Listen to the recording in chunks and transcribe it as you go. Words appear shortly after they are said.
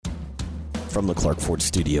From the Clark Ford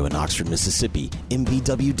Studio in Oxford, Mississippi,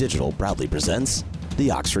 MBW Digital proudly presents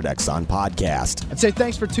the Oxford Exxon Podcast. I'd say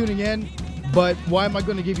thanks for tuning in, but why am I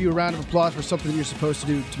going to give you a round of applause for something that you're supposed to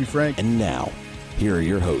do, to be frank? And now, here are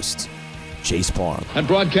your hosts, Chase Parham. And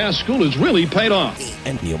broadcast school has really paid off.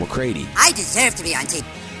 And Neil McCready. I deserve to be on TV.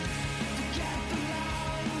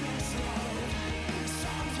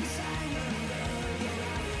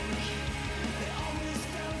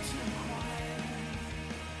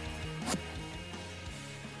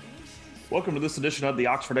 Welcome to this edition of the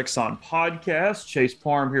Oxford Exxon Podcast. Chase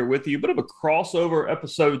Parham here with you. Bit of a crossover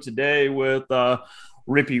episode today with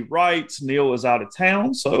Rippee Wrights. Neil is out of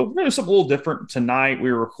town, so we're going to do something a little different tonight.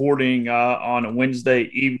 We were recording on a Wednesday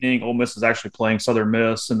evening. Ole Miss is actually playing Southern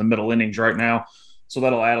Miss in the middle innings right now, so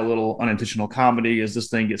that'll add a little unintentional comedy as this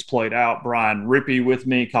thing gets played out. Brian Rippee with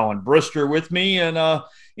me, Collin Brister with me, and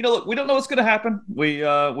look, we don't know what's going to happen. We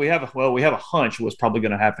have a hunch what's probably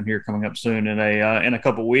going to happen here coming up soon in a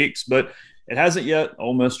couple weeks, but it hasn't yet.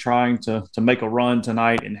 Ole Miss trying to make a run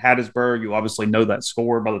tonight in Hattiesburg. You obviously know that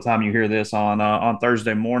score by the time you hear this on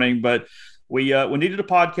Thursday morning, but we needed a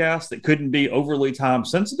podcast that couldn't be overly time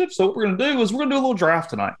sensitive. So what we're going to do is we're going to do a little draft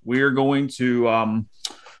tonight. We are going to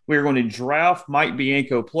draft Mike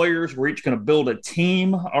Bianco players. We're each going to build a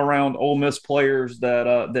team around Ole Miss players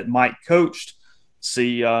that Mike coached.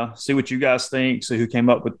 See what you guys think. See who came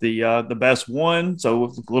up with the best one. So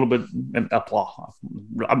with a little bit,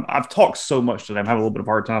 I've talked so much today. I'm having a little bit of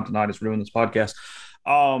a hard time tonight just doing this podcast.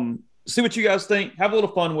 See what you guys think. Have a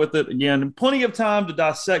little fun with it. Again, plenty of time to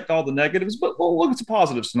dissect all the negatives, but we'll look at some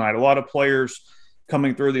positives tonight. A lot of players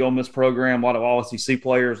coming through the Ole Miss program. A lot of All SEC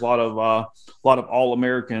players. A lot of All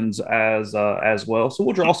Americans as well. So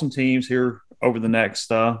we'll draw some teams here over the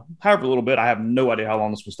next however little bit. I have no idea how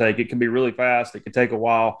long this will take. It can be really fast. It can take a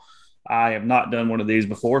while. I have not done one of these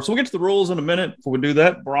before. So we'll get to the rules in a minute before we do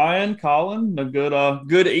that. Brian, Collin, a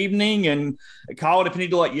good evening. And Collin, if you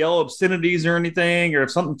need to yell obscenities or anything, or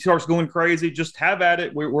if something starts going crazy, just have at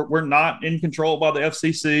it. We're not in control by the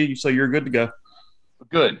FCC, so you're good to go.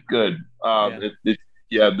 Good.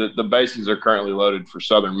 The bases are currently loaded for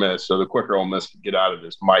Southern Miss, so the quicker Ole Miss can get out of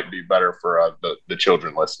this might be better for the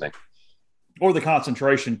children listening. Or the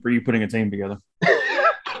concentration for you putting a team together.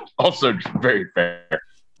 Also very fair.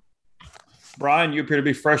 Brian, you appear to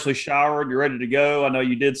be freshly showered. You're ready to go. I know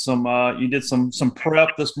you did some prep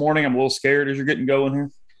this morning. I'm a little scared as you're getting going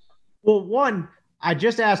here. Well, one, I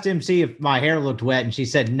just asked MC if my hair looked wet, and she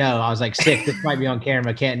said no. I was like, sick. This might be on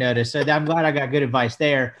camera. Can't notice. So I'm glad I got good advice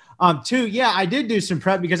there. Two, yeah, I did do some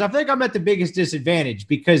prep because I think I'm at the biggest disadvantage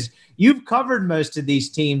because you've covered most of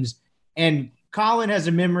these teams, and Collin has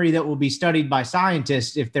a memory that will be studied by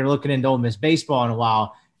scientists if they're looking into Ole Miss baseball in a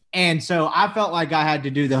while. And so I felt like I had to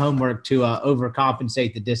do the homework to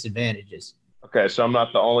overcompensate the disadvantages. Okay, so I'm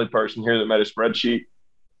not the only person here that made a spreadsheet.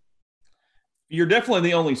 You're definitely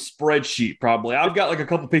the only spreadsheet, probably. I've got a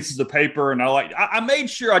couple pieces of paper, and I made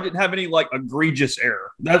sure I didn't have any egregious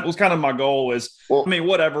error. That was kind of my goal.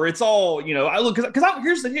 Whatever. It's all I look because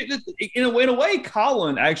here's in a way,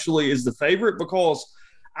 Collin actually is the favorite because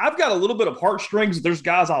I've got a little bit of heartstrings. There's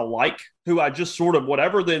guys I like who I just sort of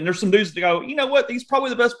whatever. Then there's some dudes that go, you know what? He's probably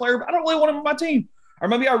the best player, but I don't really want him on my team. Or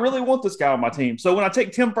maybe I really want this guy on my team. So when I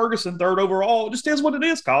take Tim Ferguson third overall, it just is what it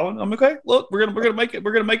is, Collin. I'm okay. Look, we're gonna make it.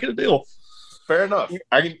 We're gonna make it a deal. Fair enough.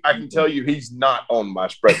 I can tell you he's not on my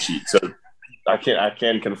spreadsheet, so I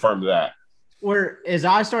can confirm that. Where as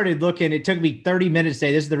I started looking, it took me 30 minutes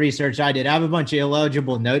today. This is the research I did. I have a bunch of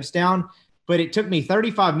illegible notes down, but it took me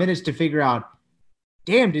 35 minutes to figure out.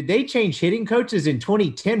 Damn, did they change hitting coaches in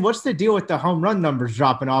 2010? What's the deal with the home run numbers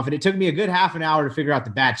dropping off? And it took me a good half an hour to figure out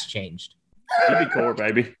the bats changed. You'd be core,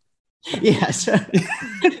 baby. Yes.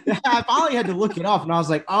 I finally had to look it up, and I was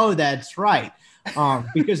like, oh, that's right.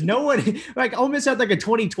 Because no one Ole Miss had a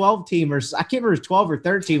 2012 team, or I can't remember if it was 12 or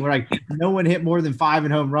 13, where no one hit more than 5 in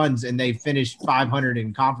home runs, and they finished 500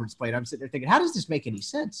 in conference play. And I'm sitting there thinking, how does this make any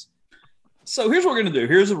sense? So here's what we're going to do.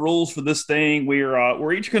 Here's the rules for this thing.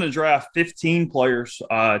 We're each going to draft 15 players,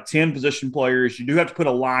 10 position players. You do have to put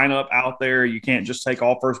a lineup out there. You can't just take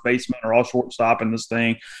all first baseman or all shortstop in this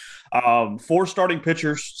thing. 4 starting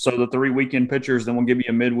pitchers, so the 3 weekend pitchers. Then we'll give you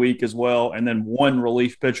a midweek as well, and then 1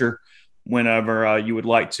 relief pitcher whenever you would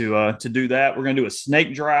like to do that. We're going to do a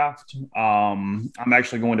snake draft. I'm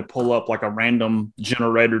actually going to pull up a random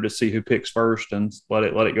generator to see who picks first and let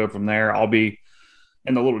it go from there. I'll be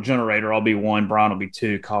in the little generator. I'll be 1, Brian will be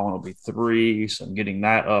 2, Collin will be 3. So I'm getting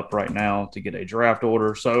that up right now to get a draft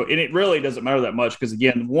order. So, and it really doesn't matter that much because,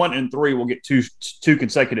 again, 1 and 3 will get two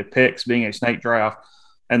consecutive picks being a snake draft,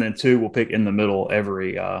 and then 2 will pick in the middle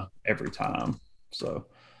every time. So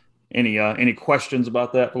Any questions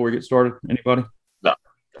about that before we get started? Anybody? No,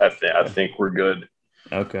 I think we're good.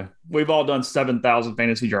 Okay. We've all done 7,000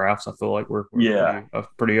 fantasy drafts. I feel like we're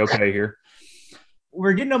pretty okay here.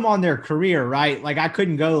 We're getting them on their career, right? Like I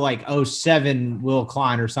couldn't go like 07 Will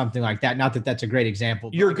Klein or something like that. Not that that's a great example.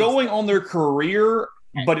 You're going on their career,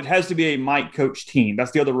 but it has to be a Mike coach team.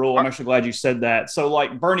 That's the other rule. I'm actually glad you said that. So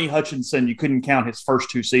like Bernie Hutchinson, you couldn't count his first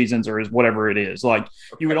 2 seasons or his whatever it is. Like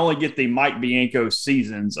you would only get the Mike Bianco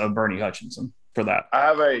seasons of Bernie Hutchinson for that.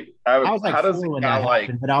 I was like, how does a guy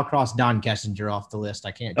like? But I'll cross Don Kessinger off the list.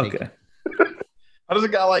 I can't take it. How does a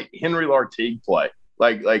guy like Henry Lartigue play?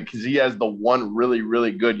 Like, because he has the one really,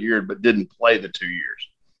 really good year, but didn't play the 2 years.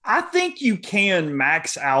 I think you can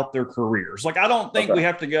max out their careers. Like, I don't think we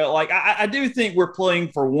have to go. Like, I do think we're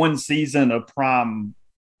playing for 1 season of prime,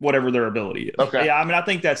 whatever their ability is. Okay. Yeah, I mean, I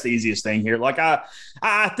think that's the easiest thing here. Like,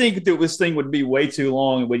 I think that this thing would be way too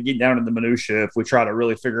long and we'd get down to the minutia if we try to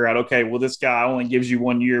really figure out, okay, well, this guy only gives you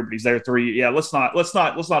 1 year, but he's there 3. Yeah, let's not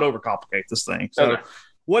overcomplicate this thing. So,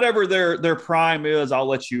 whatever their prime is, I'll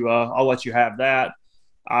let you have that.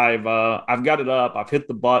 I've got it up. I've hit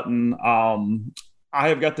the button. I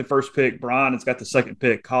have got the first pick. Brian has got the second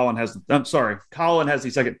pick. Collin has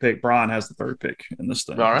the second pick. Brian has the third pick in this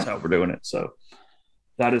thing. All right. That's how we're doing it. So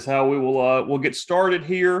that is how we will we'll get started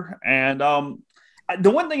here. And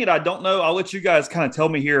the one thing that I don't know, I'll let you guys kind of tell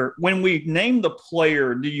me here. When we name the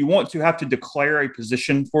player, do you want to have to declare a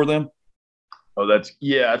position for them? Oh,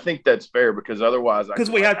 I think that's fair because otherwise,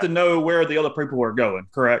 we have to know where the other people are going.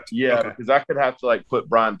 Correct? Yeah, because I could have to like put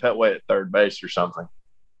Brian Petway at third base or something.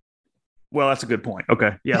 Well, that's a good point.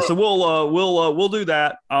 Okay, yeah. So we'll do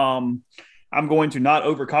that. I'm going to not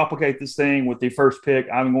overcomplicate this thing with the first pick.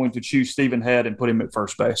 I'm going to choose Stephen Head and put him at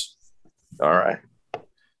first base. All right.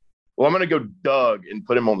 Well, I'm going to go Doug and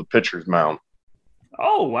put him on the pitcher's mound.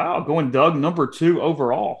 Oh, wow. Going Doug number 2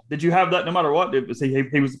 overall. Did you have that no matter what? He was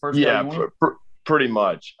the first guy you wanted? Pretty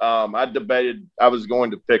much. I debated I was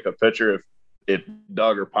going to pick a pitcher if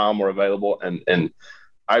Doug or Palm were available, and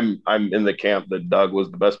I'm in the camp that Doug was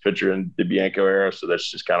the best pitcher in the Bianco era, so that's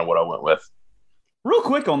just kind of what I went with. Real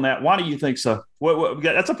quick on that, why do you think so?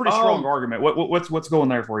 That's a pretty strong argument. What's going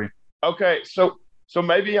there for you? Okay, so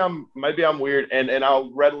maybe I'm weird, and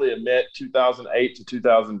I'll readily admit 2008 to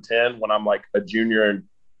 2010 when I'm like a junior and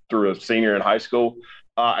through a senior in high school,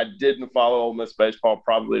 I didn't follow Ole Miss baseball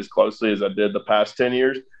probably as closely as I did the past 10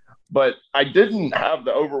 years. But I didn't have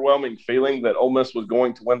the overwhelming feeling that Ole Miss was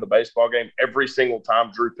going to win the baseball game every single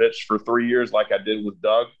time Drew pitched for 3 years like I did with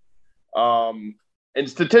Doug. And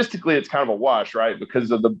statistically, it's kind of a wash, right,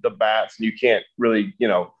 because of the bats, and you can't really,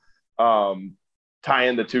 tie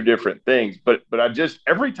into 2 different things. But I just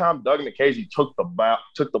every time Doug Nikhazy took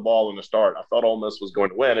the ball in the start, I thought Ole Miss was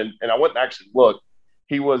going to win. And I went and actually looked.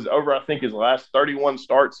 He was over, I think, his last 31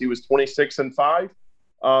 starts. He was 26-5.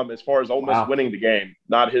 As far as Ole Miss winning the game,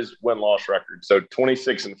 not his win-loss record. So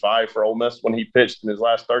 26-5 for Ole Miss when he pitched in his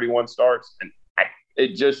last 31 starts. And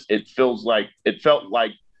it felt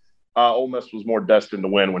like Ole Miss was more destined to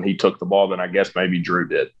win when he took the ball than I guess maybe Drew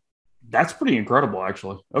did. That's pretty incredible,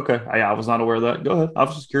 actually. Okay. I was not aware of that. Go ahead. I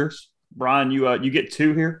was just curious. Brian, you get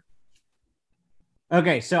 2 here.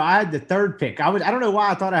 Okay, so I had the third pick. I don't know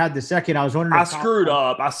why I thought I had the second. I was wondering. I screwed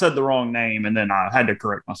up. I said the wrong name, and then I had to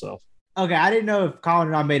correct myself. Okay, I didn't know if Collin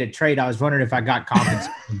and I made a trade. I was wondering if I got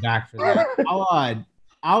compensation back for that.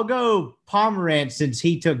 I'll go Pomerantz since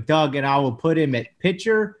he took Doug, and I will put him at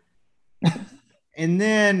pitcher. And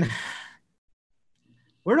then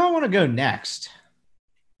where do I want to go next?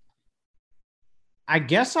 I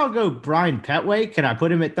guess I'll go Brian Petway. Can I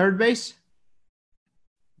put him at third base?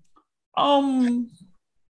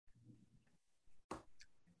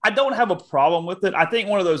 I don't have a problem with it. I think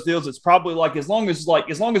one of those deals, it's probably like as long as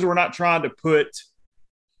we're not trying to put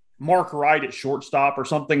Mark Wright at shortstop or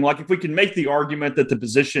something, like if we can make the argument that the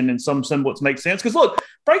position in some semblance makes sense. Because look,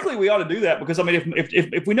 frankly, we ought to do that because I mean,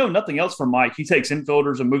 if we know nothing else from Mike, he takes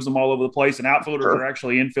infielders and moves them all over the place, and outfielders are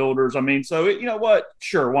actually infielders. I mean, so you know what?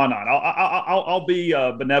 Sure, why not? I'll be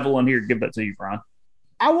benevolent here. Give that to you, Brian.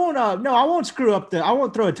 I won't screw up I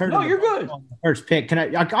won't throw a turn. No, you're good. On the first pick.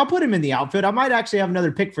 I'll put him in the outfield. I might actually have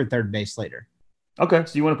another pick for third base later. Okay.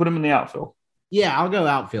 So you want to put him in the outfield? Yeah, I'll go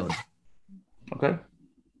outfield. Okay.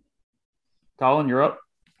 Collin, you're up.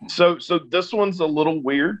 So this one's a little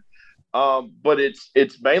weird, but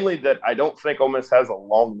it's mainly that I don't think Ole Miss has a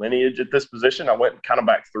long lineage at this position. I went kind of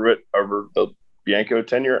back through it over the Bianco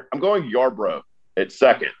tenure. I'm going Yarbrough at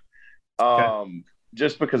second. Okay.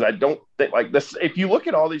 Just because I don't think like this, if you look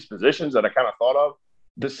at all these positions that I kind of thought of,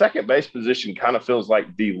 the second base position kind of feels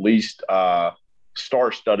like the least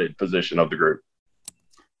star-studded position of the group.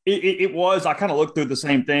 It was. I kind of looked through the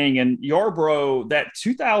same thing, and Yarbrough, that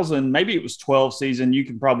 2000, maybe it was 12 season.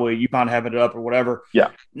 You might have it up or whatever. Yeah.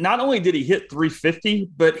 Not only did he hit 350,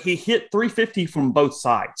 but he hit 350 from both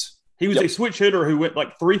sides. He was a switch hitter who went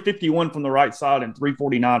like 351 from the right side and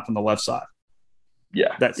 349 from the left side.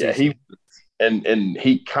 Yeah, season.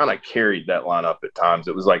 He kind of carried that lineup at times.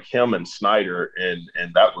 It was like him and Snyder, and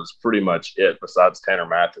that was pretty much it. Besides Tanner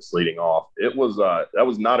Mathis leading off, that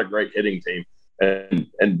was not a great hitting team. And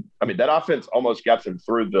I mean, that offense almost got them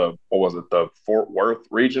through the Fort Worth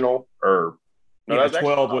regional or no, yeah,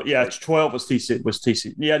 12. 12 was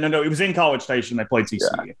TC. Yeah, no, it was in College Station. They played TC.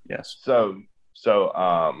 Yeah. Yes. So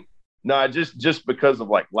no, just because of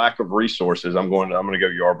like lack of resources, I'm going to go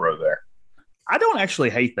Yarbrough there. I don't actually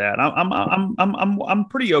hate that. I'm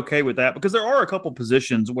pretty okay with that because there are a couple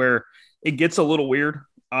positions where it gets a little weird.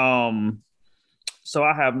 So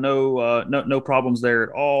I have no problems there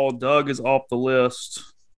at all. Doug is off the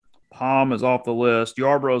list. Palm is off the list.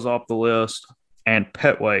 Yarbrough is off the list. And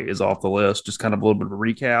Petway is off the list. Just kind of a little bit of a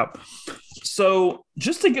recap. So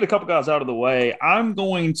just to get a couple guys out of the way, I'm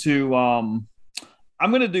going to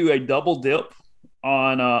do a double dip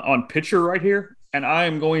on pitcher right here. And I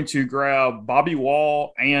am going to grab Bobby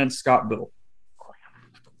Wall and Scott Biddle.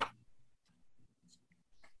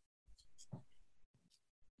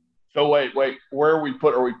 So wait, where are we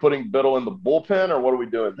putting Biddle in the bullpen or what are we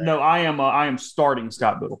doing there? No, I am starting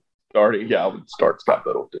Scott Biddle. Starting, yeah, I would start Scott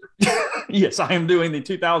Biddle too. Yes, I am doing the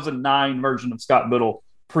 2009 version of Scott Biddle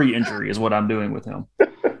pre-injury is what I'm doing with him.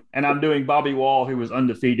 And I'm doing Bobby Wall, who was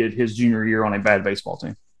undefeated his junior year on a bad baseball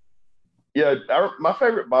team. Yeah, my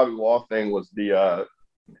favorite Bobby Wall thing was the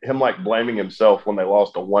him like blaming himself when they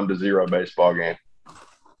lost a 1-0 baseball game.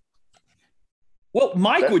 Well,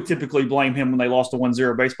 Mike would typically blame him when they lost a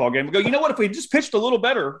 1-0 baseball game. We go, you know what? If we just pitched a little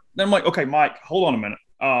better, then I'm like, okay, Mike, hold on a minute.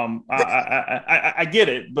 I get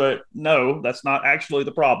it, but no, that's not actually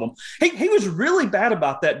the problem. He was really bad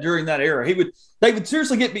about that during that era. They would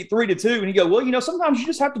seriously get beat 3-2, and he'd go, well, sometimes you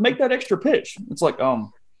just have to make that extra pitch. It's like,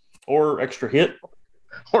 or extra hit,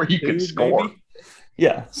 or you can score. Maybe.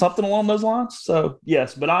 Yeah, something along those lines. So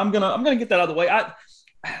yes, but I'm gonna get that out of the way.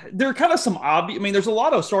 There are kind of some obvious. I mean, there's a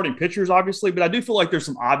lot of starting pitchers, obviously, but I do feel like there's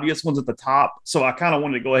some obvious ones at the top. So I kind of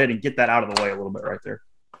wanted to go ahead and get that out of the way a little bit right there.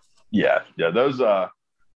 Yeah. Those. So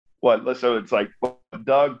it's like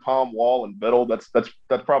Doug, Palm, Wall, and Biddle. That's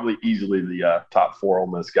probably easily the top 4 Ole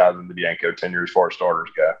Miss guys in the Bianco tenure as far as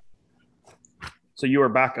starters go. So you are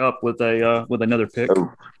back up with another pick.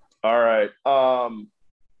 Oh. All right. Let's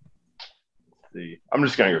see. I'm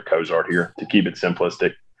just going to go Cozart here to keep it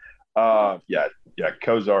simplistic. Yeah,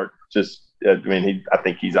 Cozart. I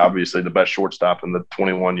think he's obviously the best shortstop in the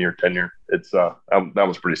 21-year tenure. It's that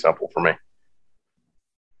was pretty simple for me.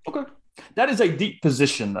 Okay, that is a deep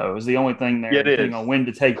position, though. Is the only thing there. Yeah, depending on when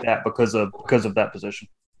to take that because of that position.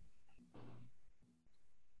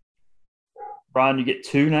 Brian, you get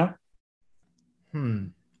 2 now.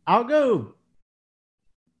 I'll go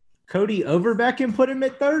Cody Overbeck and put him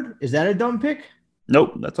at 3rd. Is that a dumb pick?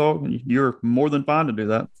 Nope, that's all. You're more than fine to do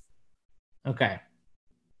that. Okay.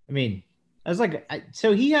 I mean, I was like,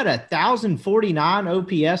 so he had 1,049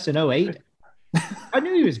 OPS in 08. I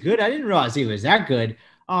knew he was good. I didn't realize he was that good.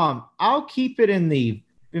 I'll keep it in the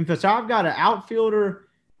info. So I've got an outfielder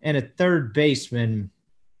and a third baseman.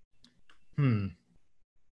 Can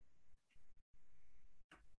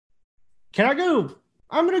I go?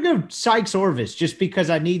 I'm going to go Sykes Orvis just because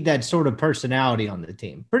I need that sort of personality on the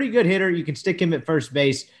team. Pretty good hitter. You can stick him at first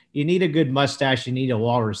base. You need a good mustache. You need a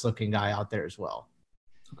walrus-looking guy out there as well.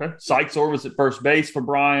 Okay. Sykes Orvis at first base for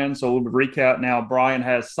Brian. So we'll recap now. Brian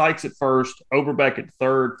has Sykes at first, Overbeck at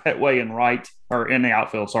 3rd, Petway in right, or in the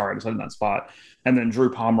outfield. Sorry, I just had in that spot. And then Drew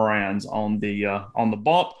Pomeranz on the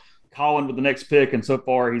bump. Collin with the next pick. And so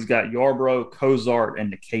far he's got Yarbrough, Cozart,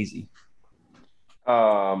 and Nikhazy.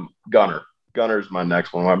 Gunner's my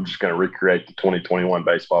next one. I'm just going to recreate the 2021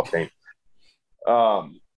 baseball team. I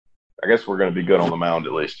guess we're going to be good on the mound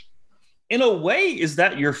at least. In a way, is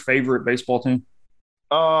that your favorite baseball team?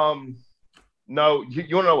 No. You want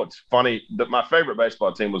to know what's funny? My favorite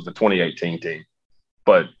baseball team was the 2018 team,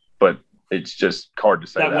 but it's just hard to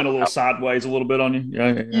say that. Went a little sideways a little bit on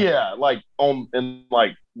you? Yeah, like in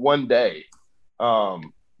one day.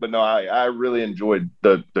 But no, I really enjoyed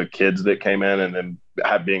the kids that came in and then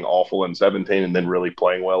being awful in 17 and then really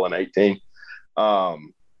playing well in 18.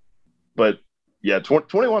 But yeah,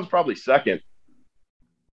 21 is probably second.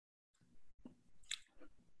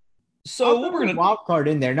 So what we're going to wild card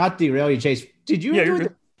in there, not derail you, Chase. Did you enjoy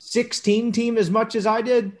the 16 team as much as I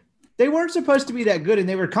did? They weren't supposed to be that good, and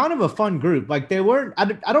they were kind of a fun group. Like they weren't.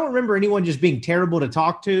 I don't remember anyone just being terrible to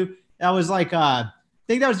talk to. That was like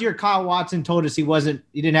think that was the year Kyle Watson told us he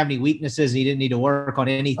didn't have any weaknesses and he didn't need to work on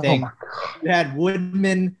anything. You had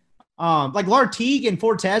Woodman, like Lartigue and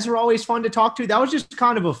Fortes were always fun to talk to. That was just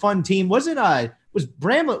kind of a fun team. Was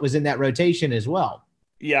Bramlett was in that rotation as well?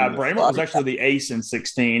 Yeah, Bramlett was actually the ace in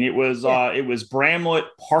 16. It was Bramlett,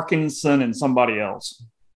 Parkinson, and somebody else.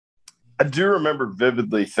 I do remember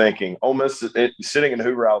vividly thinking Ole Miss sitting in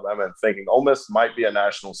Hoover, Alabama, and thinking Ole Miss might be a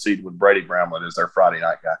national seed with Brady Bramlett as their Friday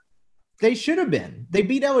night guy. They should have been. They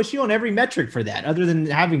beat LSU on every metric for that, other than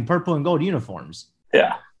having purple and gold uniforms.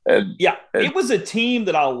 Yeah. It was a team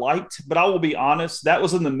that I liked, but I will be honest, that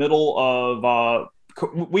was in the middle of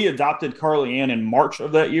we adopted Carly Ann in March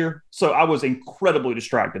of that year, so I was incredibly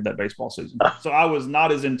distracted that baseball season. So I was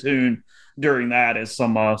not as in tune during that as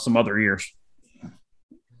some other years.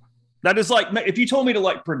 That is like, if you told me to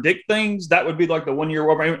like predict things, that would be like the 1 year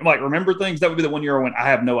where like remember things. That would be the 1 year when I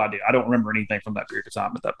have no idea. I don't remember anything from that period of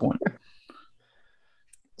time at that point.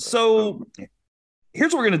 So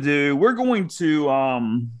here's what we're going to do. We're going to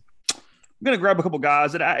I'm going to grab a couple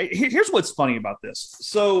guys here's what's funny about this.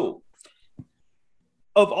 So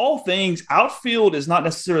of all things, outfield is not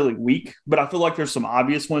necessarily weak, but I feel like there's some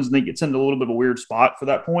obvious ones and it gets into a little bit of a weird spot for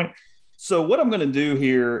that point. So what I'm going to do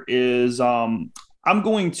here is I'm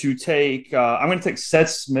going to take Seth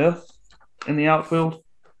Smith in the outfield.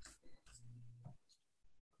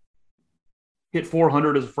 Hit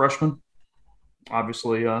 400 as a freshman.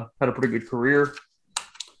 Obviously, had a pretty good career.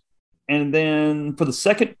 And then for the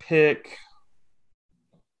second pick,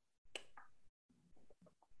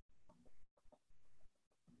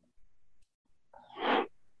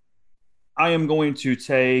 I am going to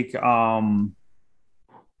take I'm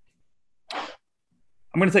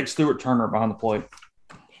going to take Stuart Turner behind the plate.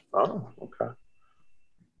 Oh, okay.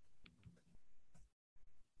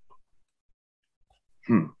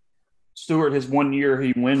 Stewart, his 1 year,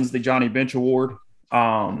 he wins the Johnny Bench Award.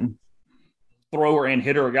 Thrower and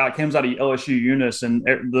hitter, a guy that comes out of LSU Eunice, and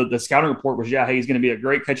the scouting report was, hey, he's going to be a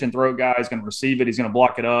great catch and throw guy. He's going to receive it. He's going to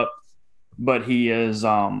block it up. But he is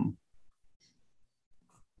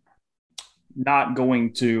not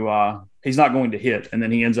going to he's not going to hit, and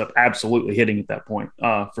then he ends up absolutely hitting at that point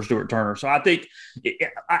for Stuart Turner. So I think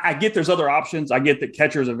I get there's other options. I get that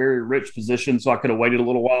catcher is a very rich position, so I could have waited a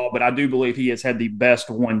little while, but I do believe he has had the best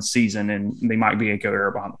one season in the Mike Bianco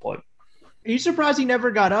era behind the plate. Are you surprised he never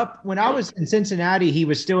got up? When I was in Cincinnati, he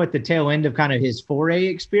was still at the tail end of kind of his 4A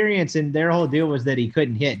experience, and their whole deal was that he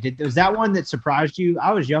couldn't hit. Was that one that surprised you?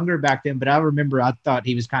 I was younger back then, but I remember I thought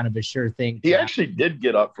he was kind of a sure thing. He actually did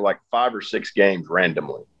get up for like 5 or 6 games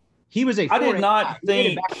randomly. He was a 4A. I did not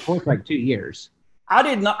think back and forth like 2 years.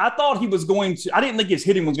 I thought he was going to – I didn't think his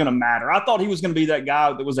hitting was going to matter. I thought he was going to be that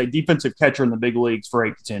guy that was a defensive catcher in the big leagues for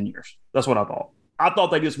 8 to 10 years. That's what I thought. I thought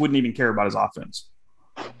they just wouldn't even care about his offense.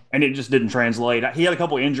 And it just didn't translate. He had a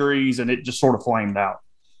couple of injuries, and it just sort of flamed out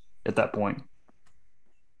at that point.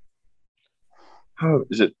 Oh,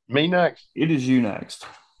 is it me next? It is you next.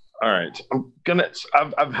 All right.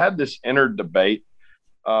 I've had this inner debate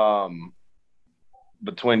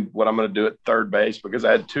between what I'm going to do at third base because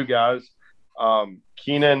I had 2 guys,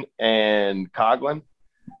 Keenan and Coughlin.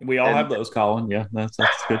 We all have those, Collin. Yeah, that's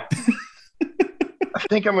good. I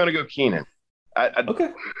think I'm going to go Keenan. Okay.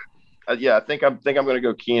 I think I'm going to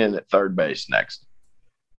go Keenan at third base next.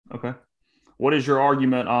 Okay. What is your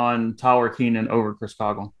argument on Tyler Keenan over Chris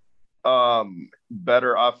Coughlin?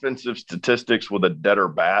 Better offensive statistics with a deader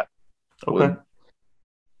bat. Okay.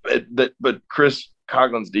 But Chris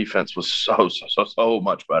Coughlin's defense was so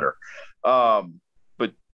much better.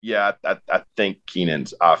 But yeah, I think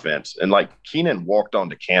Keenan's offense, and like Keenan walked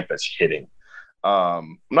onto campus hitting.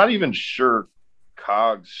 I'm not even sure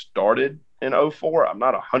Cog started in 04. I'm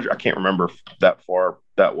not 100. I can't remember that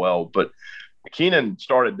well, but Keenan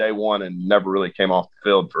started day one and never really came off the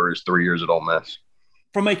field for his 3 years at Ole Miss.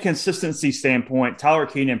 From a consistency standpoint, Tyler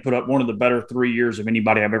Keenan put up one of the better 3 years of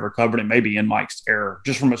anybody I've ever covered, and maybe in Mike's era,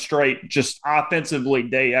 just from a straight, just offensively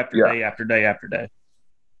day after day after day after day.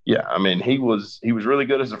 Yeah, I mean, he was really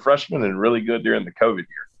good as a freshman and really good during the COVID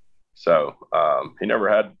year. So he never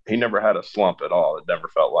had a slump at all. It never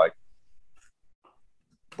felt like.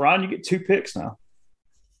 Brian, you get 2 picks now.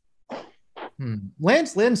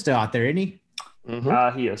 Lynn's still out there, isn't he?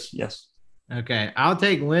 Mm-hmm. He is, yes. Okay, I'll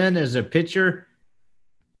take Lynn as a pitcher.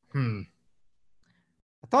 I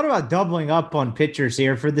thought about doubling up on pitchers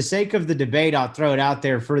here. For the sake of the debate, I'll throw it out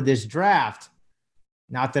there for this draft.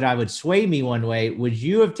 Not that I would sway me one way. Would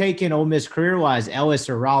you have taken Ole Miss career-wise Ellis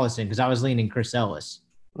or Rollison? Because I was leaning Chris Ellis.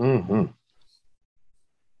 Mm-hmm.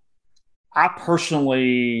 I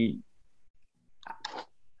personally –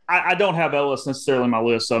 I don't have Ellis necessarily on my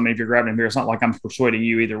list, so I mean, if you're grabbing him here, it's not like I'm persuading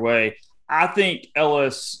you either way. I think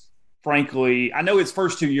Ellis, frankly, I know his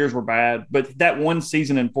first 2 years were bad, but that one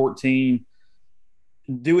season in 14,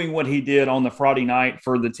 doing what he did on the Friday night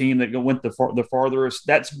for the team that went the farthest,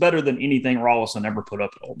 that's better than anything Rollison ever put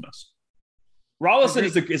up at Ole Miss. Rollison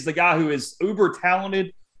is the guy who is uber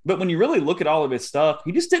talented, but when you really look at all of his stuff,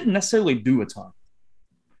 he just didn't necessarily do a ton.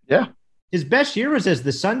 Yeah. His best year was as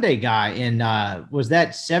the Sunday guy in was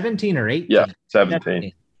that 17 or 18? Yeah,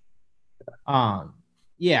 17.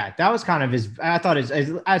 Yeah, that was kind of his. I thought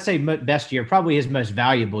I'd say best year, probably his most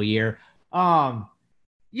valuable year.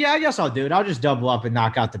 Yeah, I guess I'll do it. I'll just double up and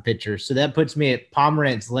knock out the pitchers. So that puts me at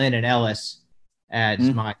Pomerantz, Lynn, and Ellis as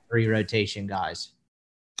my 3 rotation guys.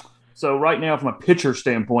 So right now, from a pitcher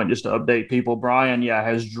standpoint, just to update people, Brian,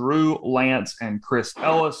 has Drew, Lance, and Chris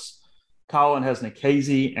Ellis. Collin has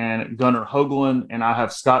Nikhazy and Gunnar Hoagland, and I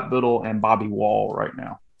have Scott Biddle and Bobby Wall right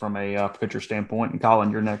now from a pitcher standpoint. And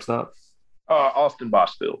Collin, you're next up. Austin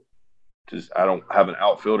Bosfield, because I don't have an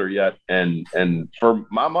outfielder yet, and for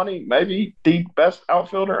my money, maybe the best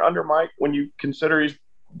outfielder under Mike when you consider his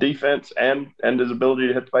defense and his ability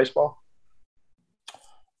to hit the baseball.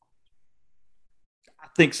 I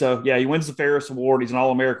think so. Yeah, he wins the Ferris Award. He's an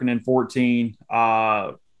All-American in 14.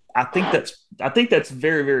 I think that's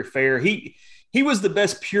very, very fair. He was the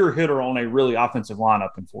best pure hitter on a really offensive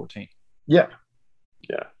lineup in 14. Yeah.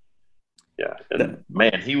 And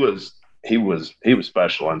man, he was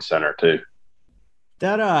special in center too.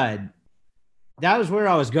 That was where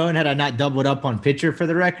I was going had I not doubled up on pitcher for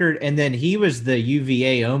the record. And then he was the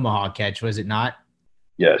UVA Omaha catch, was it not?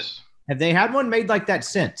 Yes. Have they had one made like that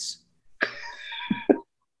since?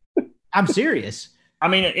 I'm serious. I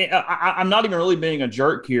mean, I'm not even really being a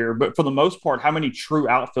jerk here, but for the most part, how many true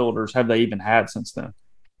outfielders have they even had since then?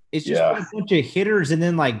 It's just a bunch of hitters and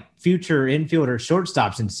then like future infielder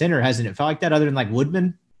shortstops and center. Hasn't it felt like that other than like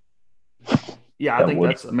Woodman? Yeah, I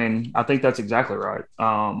think that's exactly right.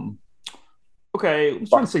 Okay, I'm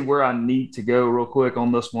trying to see where I need to go real quick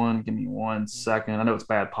on this one. Give me 1 second. I know it's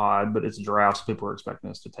bad pod, but it's a draft, so people are expecting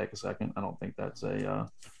us to take a second. I don't think that's a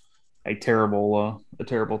terrible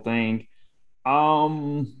thing.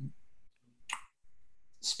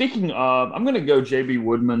 Speaking of, I'm going to go JB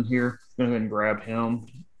Woodman here. I'm going to go ahead and grab him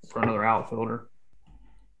for another outfielder.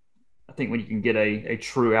 I think when you can get a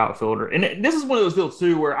true outfielder, and this is one of those deals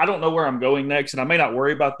too where I don't know where I'm going next, and I may not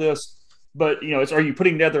worry about this, but are you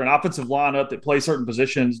putting together an offensive lineup that plays certain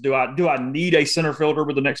positions? Do I need a center fielder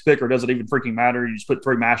with the next pick, or does it even freaking matter? You just put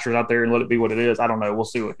 3 masters out there and let it be what it is. I don't know. We'll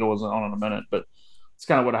see what goes on in a minute, but it's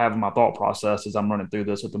kind of what I have in my thought process as I'm running through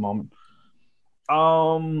this at the moment.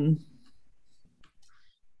 I'm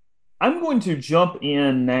going to jump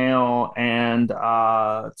in now and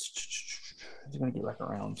it's going to get back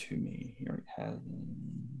around to me. Here it has.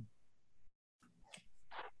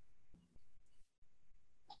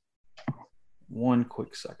 One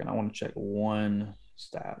quick second. I want to check one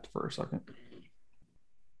stat for a second.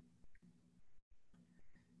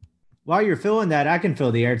 While you're filling that, I can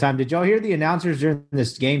fill the airtime. Did y'all hear the announcers during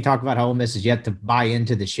this game talk about how Ole Miss is yet to buy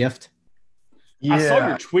into the shift? Yeah. I saw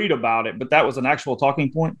your tweet about it, but that was an actual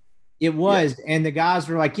talking point. It was, yeah. And the guys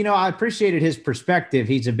were like, I appreciated his perspective.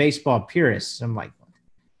 He's a baseball purist. I'm like,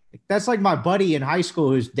 that's like my buddy in high school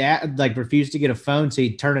whose dad refused to get a phone, so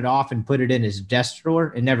he'd turn it off and put it in his desk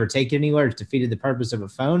drawer and never take it anywhere. It's defeated the purpose of a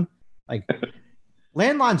phone. Like,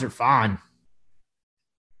 landlines are fine.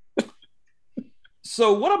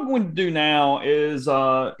 So what I'm going to do now is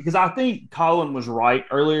because I think Collin was right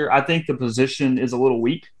earlier. I think the position is a little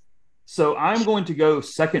weak. So I'm going to go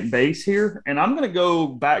second base here, and I'm going to go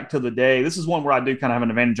back to the day. This is one where I do kind of have an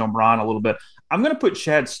advantage on Brian a little bit. I'm going to put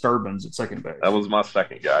Chad Sturbins at second base. That was my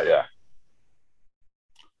second guy, yeah.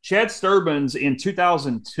 Chad Sturbins in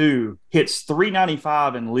 2002 hits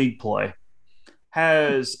 .395 in league play,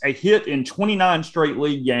 has a hit in 29 straight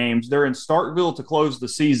league games. They're in Starkville to close the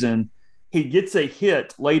season. He gets a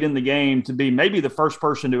hit late in the game to be maybe the first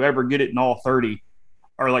person to ever get it in all 30,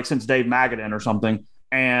 or since Dave Magadan or something.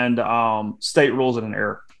 And state rules it an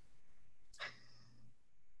error.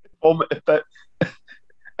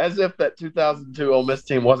 As if that 2002 Ole Miss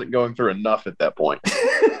team wasn't going through enough at that point.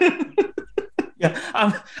 Yeah,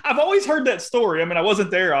 I've always heard that story. I mean, I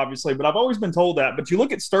wasn't there, obviously, but I've always been told that. But you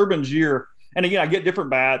look at Sturbins' year, and again, I get different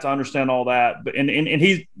bats. I understand all that, but and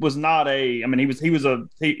he was not a. I mean, he was a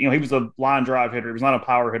line drive hitter. He was not a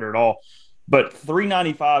power hitter at all. But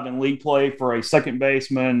 .395 in league play for a second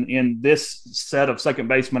baseman in this set of second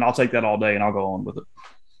basemen, I'll take that all day, and I'll go on with it.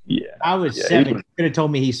 Yeah, I was 7. You could have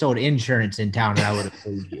told me he sold insurance in town, and I would have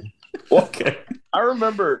told you. Okay, I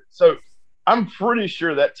remember. So I'm pretty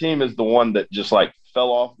sure that team is the one that just fell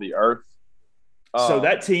off the earth. So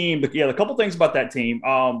that team, but yeah, a couple things about that team.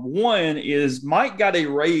 One is Mike got a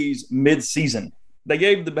raise mid-season. They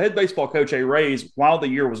gave the head baseball coach a raise while the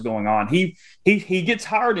year was going on. He gets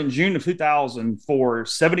hired in June of 2000 for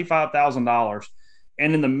 $75,000.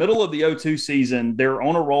 And in the middle of the 02 season, they're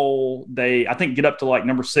on a roll. They, I think, get up to like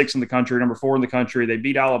number 6 in the country, number 4 in the country. They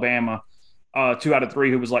beat Alabama 2 out of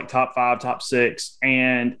 3, who was like top 5, top 6.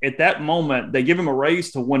 And at that moment, they give him a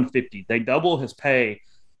raise to 150. They double his pay.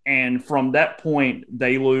 And from that point,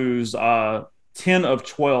 they lose 10 of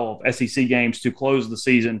 12 SEC games to close the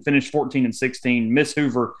season, finish 14-16, miss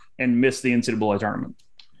Hoover, and miss the NCAA tournament.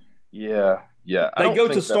 Yeah. They go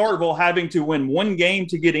to Starkville having to win one game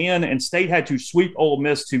to get in, and State had to sweep Ole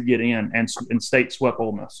Miss to get in, and State swept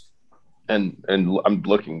Ole Miss. And I'm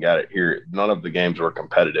looking at it here. None of the games were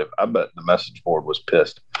competitive. I bet the message board was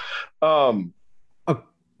pissed.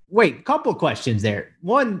 Wait, couple questions there.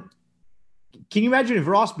 One, can you imagine if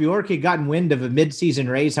Ross Bjork had gotten wind of a midseason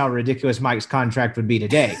raise, how ridiculous Mike's contract would be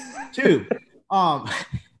today? Two, how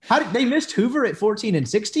did they missed Hoover at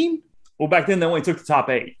 14-16? Well, back then they only took the top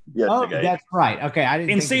 8. Yeah, that's right. Okay, I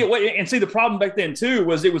didn't. And see, the problem back then too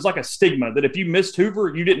was it was like a stigma that if you missed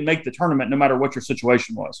Hoover, you didn't make the tournament, no matter what your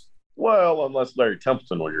situation was. Well, unless Larry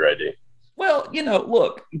Templeton was your AD. Well,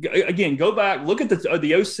 look again. Go back, look at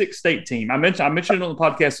the 06 State team. I mentioned it on the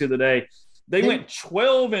podcast the other day. They went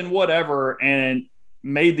 12 and whatever and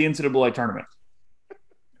made the NCAA tournament.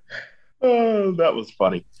 Oh, that was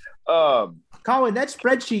funny. Collin, that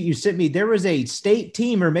spreadsheet you sent me, there was a State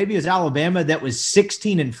team, or maybe it was Alabama, that was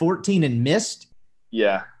 16-14 and missed.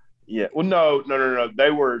 Yeah. Well, no.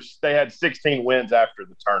 They had 16 wins after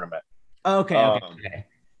the tournament. Okay.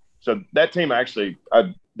 So that team actually,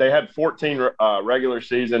 they had 14 regular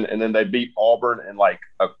season, and then they beat Auburn in like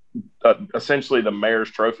essentially the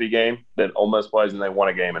Mayor's Trophy game that Ole Miss plays, and they won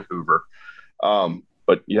a game in Hoover.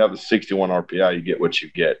 But you have a 61 RPI, you get what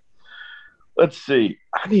you get. Let's see.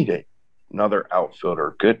 I need another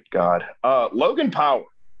outfielder. Good God. Logan Power.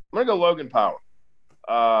 I'm going to go Logan Power.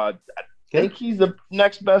 I think he's the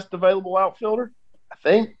next best available outfielder. I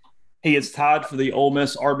think. He is tied for the Ole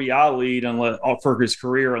Miss RBI lead for his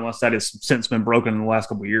career, unless that has since been broken in the last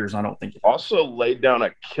couple of years. I don't think it also laid down a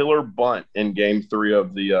killer bunt in Game 3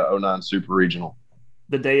 of the 09 Super Regional.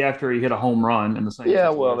 The day after he hit a home run in the same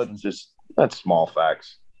situation. Well, that's small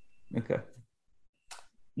facts. Okay.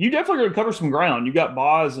 You definitely going to cover some ground. You got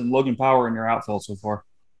Boz and Logan Power in your outfield so far.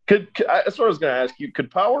 That's what I was going to ask you. Could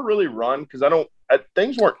Power really run? Because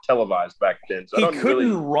things weren't televised back then. So he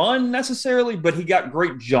couldn't run necessarily, but he got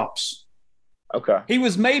great jumps. Okay. He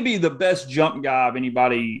was maybe the best jump guy of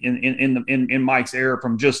anybody in Mike's era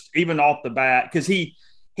from just even off the bat, because he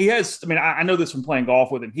has. I mean, I know this from playing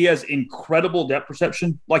golf with him. He has incredible depth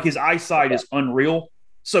perception. Like his eyesight is unreal.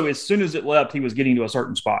 So as soon as it left, he was getting to a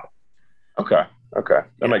certain spot. Okay.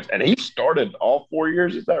 That makes. And he started all 4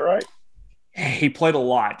 years. Is that right? He played a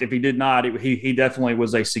lot. If he did not, he definitely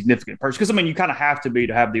was a significant person. Because, I mean, you kind of have to be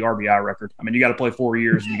to have the RBI record. I mean, you got to play 4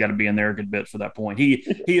 years and you got to be in there a good bit for that point. He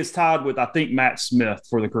is tied with, I think, Matt Smith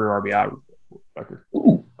for the career RBI record.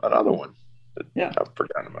 Ooh, another one. Yeah. I've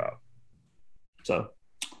forgotten about. So,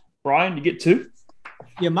 Brian, you get 2?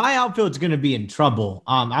 Yeah, my outfield's going to be in trouble.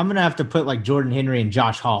 I'm going to have to put like Jordan Henry and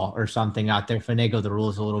Josh Hall or something out there, finagle the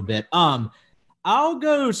rules a little bit. I'll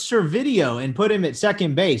go Servideo and put him at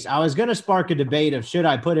second base. I was going to spark a debate of should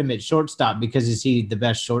I put him at shortstop, because is he the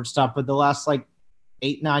best shortstop of the last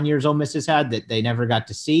 8-9 years Ole Miss has had that they never got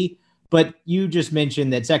to see? But you just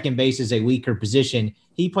mentioned that second base is a weaker position.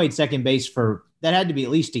 He played second base for that had to be at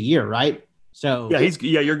least a year, right? So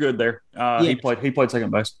you're good there. He played second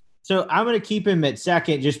base. So I'm going to keep him at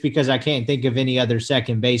second just because I can't think of any other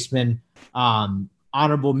second baseman.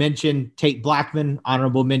 Honorable mention, Tate Blackman.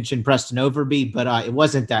 Honorable mention, Preston Overby, but it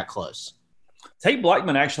wasn't that close. Tate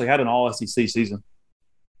Blackman actually had an all-SEC season.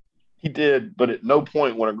 He did, but at no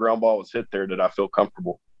point when a ground ball was hit there did I feel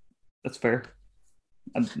comfortable. That's fair.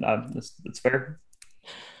 That's fair.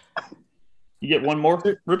 You get one more,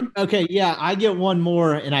 Rippee? Okay, yeah, I get one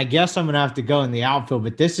more, and I guess I'm going to have to go in the outfield,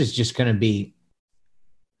 but this is just going to be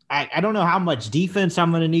I don't know how much defense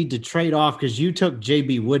I'm going to need to trade off, because you took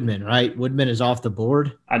J.B. Woodman, right? Woodman is off the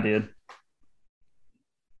board. I did.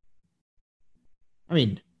 I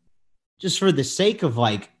mean, just for the sake of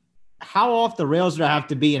how off the rails do I have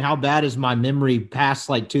to be, and how bad is my memory past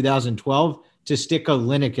 2012 to stick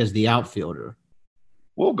Olynyk as the outfielder?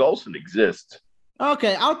 Will Golson exists.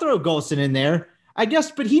 Okay, I'll throw Golson in there, I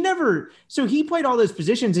guess, but he played all those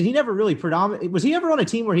positions and he never really was he ever on a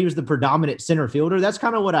team where he was the predominant center fielder? That's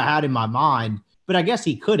kind of what I had in my mind, but I guess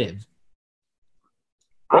he could have.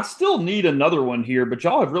 I still need another one here, but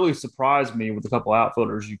y'all have really surprised me with a couple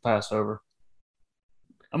outfielders you passed over.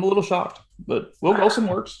 I'm a little shocked, but Will Golson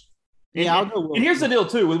works. Yeah, I'll go. And here's the deal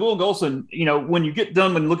too with Will Golson. When you get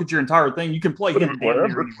done and look at your entire thing, you can play him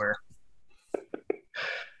anywhere.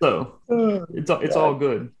 So it's all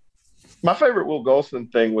good. My favorite Will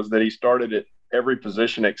Golson thing was that he started at every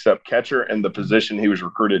position except catcher and the position he was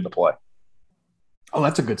recruited to play. Oh,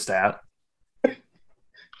 that's a good stat.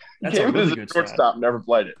 That's a really good shortstop. Never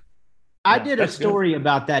played it. I did a story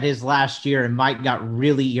about that his last year, and Mike got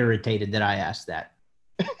really irritated that I asked that.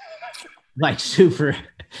 Like super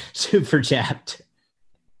chapped.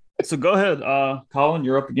 So go ahead, Collin.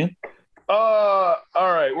 You're up again. All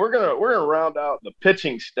right, we're gonna round out the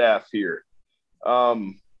pitching staff here.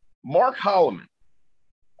 Mark Holloman.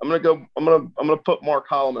 I'm gonna put Mark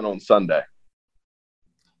Holloman on Sunday.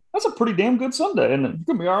 That's a pretty damn good Sunday, and it's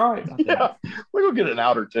gonna be all right. Yeah, we're gonna get an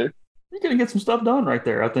out or two. You're gonna get some stuff done right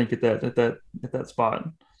there, I think, at that spot.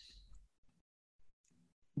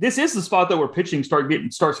 This is the spot though where pitching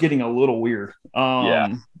starts getting a little weird.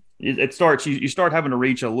 It starts you start having to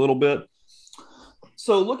reach a little bit.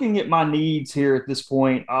 So looking at my needs here at this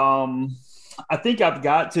point, I think I've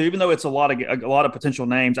got to, even though it's a lot of potential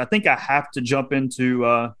names, I think I have to jump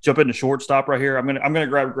into shortstop right here. I'm gonna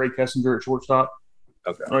grab Gray Kessinger at shortstop.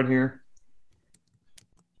 Okay. Right here.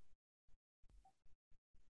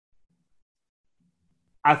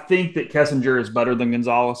 I think that Kessinger is better than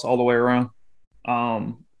Gonzalez all the way around.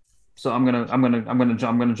 So I'm gonna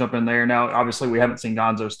jump in there. Now, obviously, we haven't seen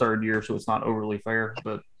Gonzo's third year, so it's not overly fair.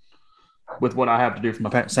 But with what I have to do for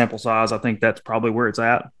my sample size, I think that's probably where it's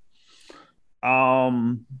at.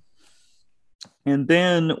 And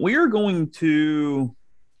then we are going to.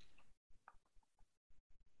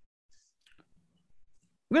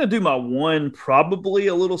 I'm going to do my one, probably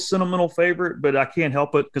a little sentimental favorite, but I can't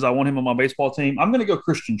help it because I want him on my baseball team. I'm going to go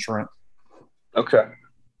Christian Trent. Okay.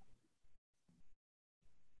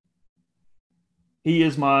 He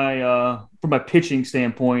is my, from a pitching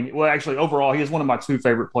standpoint, well, actually, overall, he is one of my two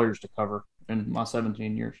favorite players to cover in my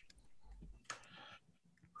 17 years.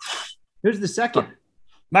 Who's the second?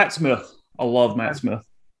 Matt Smith. I love Matt Smith.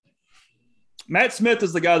 Matt Smith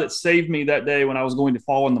is the guy that saved me that day when I was going to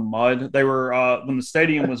fall in the mud. They were when the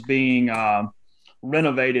stadium was being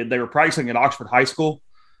renovated, they were practicing at Oxford High School,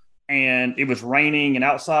 and it was raining. And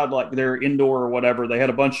outside, like their indoor or whatever, they had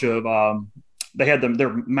a bunch of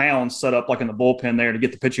their mounds set up like in the bullpen there to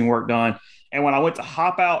get the pitching work done. And when I went to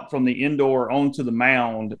hop out from the indoor onto the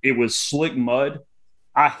mound, it was slick mud.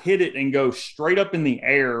 I hit it and go straight up in the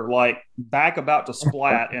air, like back about to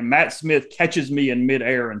splat, and Matt Smith catches me in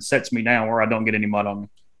midair and sets me down where I don't get any mud on me.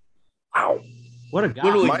 Wow. What a guy.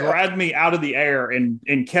 Literally grabbed me out of the air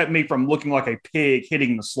and kept me from looking like a pig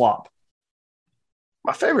hitting the slop.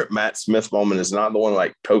 My favorite Matt Smith moment is not the one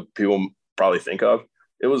like people probably think of.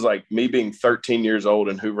 It was like me being 13 years old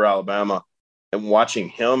in Hoover, Alabama, and watching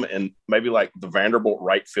him and maybe like the Vanderbilt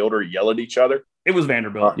right fielder yell at each other. It was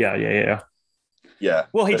Vanderbilt. Yeah. Yeah.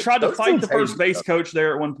 Well, he tried to fight the first base coach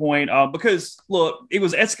there at one point because, look, it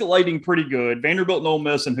was escalating pretty good. Vanderbilt and Ole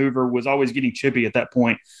Miss and Hoover was always getting chippy at that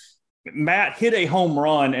point. Matt hit a home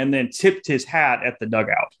run and then tipped his hat at the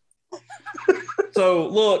dugout. So,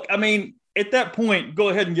 look, I mean, at that point, go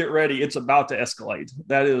ahead and get ready. It's about to escalate.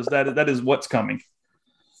 That is what's coming.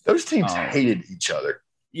 Those teams hated each other.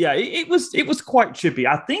 Yeah, it was quite chippy.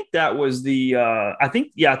 I think that was I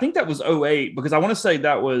think that was 2008 because I want to say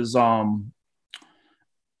that was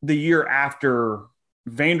the year after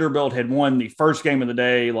Vanderbilt had won the first game of the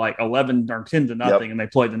day, like 11 or 10-0, and they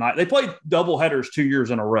played the night. They played double headers 2 years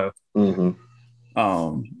in a row. Mm-hmm.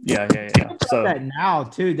 Yeah. So that now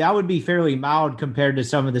too, that would be fairly mild compared to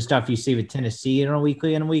some of the stuff you see with Tennessee on a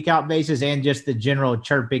weekly and a week out basis, and just the general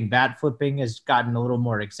chirping, bat flipping has gotten a little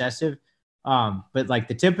more excessive. But like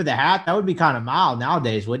the tip of the hat, that would be kind of mild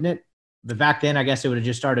nowadays, wouldn't it? But back then, I guess it would have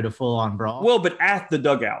just started a full-on brawl. Well, but at the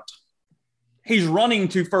dugout. He's running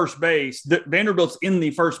to first base. Vanderbilt's in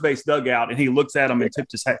the first base dugout, and he looks at him and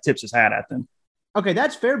tips his hat at them. Okay,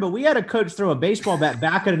 that's fair, but we had a coach throw a baseball bat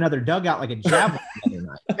back at another dugout like a javelin the other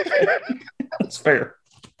night. That's fair.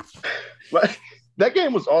 But that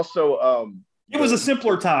game was also it was a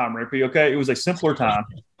simpler time, Rippee, okay? It was a simpler time.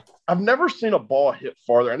 I've never seen a ball hit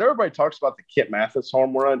farther. I know everybody talks about the Kit Mathis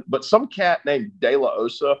home run, but some cat named De La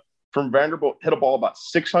Osa from Vanderbilt hit a ball about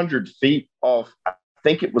 600 feet off, I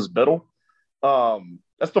think it was Biddle.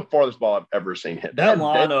 That's the farthest ball I've ever seen hit. That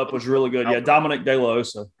lineup was really good. Yeah, Dominic De La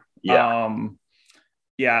Osa.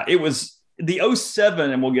 Yeah. It was the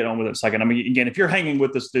 07, and we'll get on with it in a second. I mean, again, if you're hanging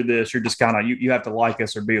with us through this, you're just kind of you have to like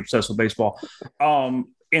us or be obsessed with baseball.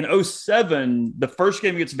 In 07, the first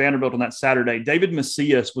game against Vanderbilt on that Saturday, David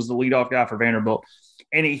Macias was the leadoff guy for Vanderbilt,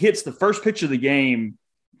 and he hits the first pitch of the game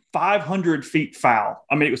 500 feet foul.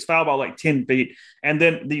 I mean, it was foul by like 10 feet. And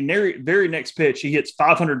then the very next pitch, he hits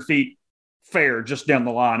 500 feet fair just down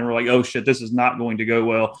the line. And we're like, oh, shit, this is not going to go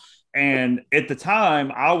well. And at the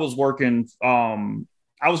time, I was working for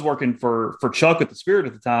Chuck at the Spirit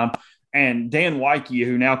at the time. And Dan Wyke,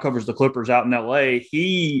 who now covers the Clippers out in L.A.,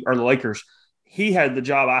 or the Lakers, he had the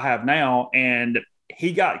job I have now. And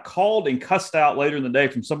he got called and cussed out later in the day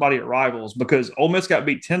from somebody at Rivals because Ole Miss got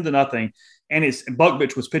beat 10-0. And his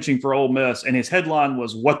Buckbitch was pitching for Ole Miss, and his headline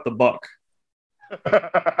was "What the Buck."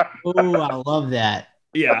 Oh, I love that.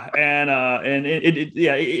 Yeah, and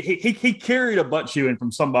he carried a butt chewing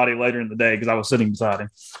from somebody later in the day because I was sitting beside him.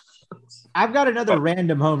 I've got another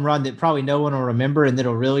random home run that probably no one will remember and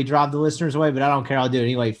that'll really drive the listeners away, but I don't care. I'll do it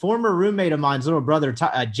anyway. Former roommate of mine's little brother,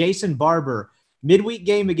 Jason Barber, midweek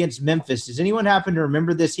game against Memphis. Does anyone happen to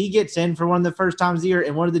remember this? He gets in for one of the first times of the year,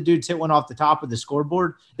 and one of the dudes hit one off the top of the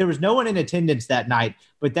scoreboard. There was no one in attendance that night,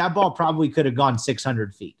 but that ball probably could have gone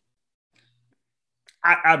 600 feet.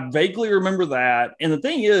 I vaguely remember that. And the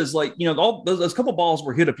thing is, like, you know, those couple balls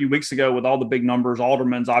were hit a few weeks ago with all the big numbers.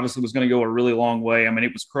 Alderman's obviously was going to go a really long way. I mean,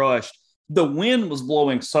 it was crushed. The wind was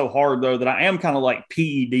blowing so hard, though, that I am kind of like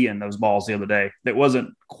PED-ing those balls the other day. That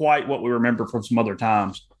wasn't quite what we remember from some other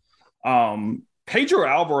times. Pedro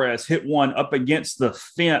Alvarez hit one up against the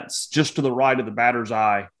fence just to the right of the batter's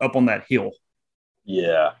eye up on that hill.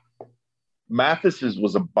 Yeah. Mathis's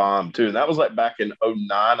was a bomb, too. And that was like back in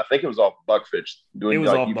 2009. I think it was off Buckfitch. It was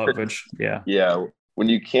off Buckfitch, yeah. Yeah. When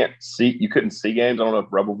you couldn't see games. I don't know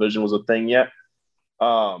if Rebel Vision was a thing yet.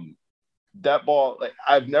 That ball, like,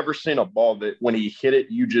 I've never seen a ball that when he hit it,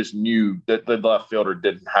 you just knew that the left fielder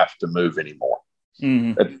didn't have to move anymore.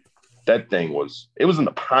 Mm-hmm. That thing was in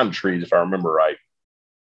the pine trees, if I remember right.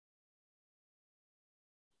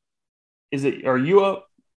 Are you up?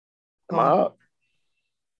 Am I up?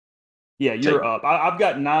 Yeah, you're up. I've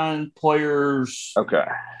got 9 players. Okay.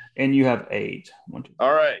 And you have 8. 1, 2, 3,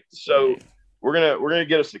 all right. So 8. we're gonna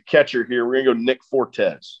get us a catcher here. We're gonna go Nick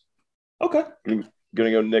Fortes. Okay.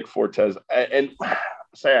 Gonna go Nick Fortes. And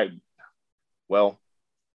I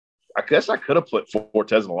guess I could have put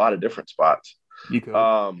Fortes in a lot of different spots. You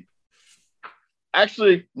could.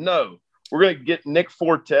 Actually, no. We're going to get Nick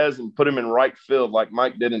Fortes and put him in right field like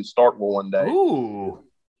Mike did in Starkville one day. Ooh.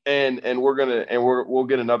 And we'll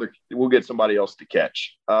get somebody else to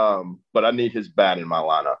catch. But I need his bat in my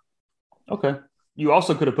lineup. Okay. You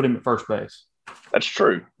also could have put him at first base. That's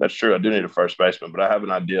true. I do need a first baseman, but I have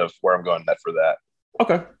an idea of where I'm going for that.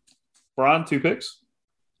 Okay. Brian, 2 picks.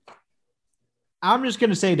 I'm just going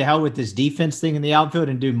to say to hell with this defense thing in the outfield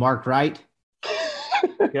and do Mark Wright.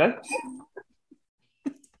 Okay.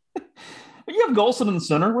 You have Golson in the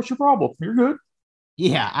center. What's your problem? You're good.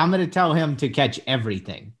 Yeah, I'm going to tell him to catch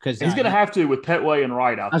everything because he's going to have to with Petway and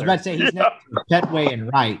Wright out there. I was about to say he's next to Petway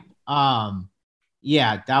and Wright.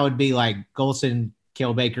 Yeah, that would be like Golson,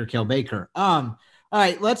 kill Baker. All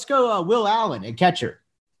right, let's go. Will Allen at catcher.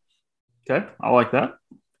 Okay, I like that.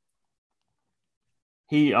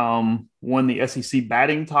 He won the SEC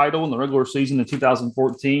batting title in the regular season in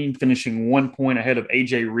 2014, finishing 1 point ahead of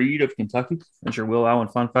A.J. Reed of Kentucky. That's your Will Allen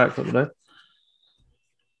fun fact for the day.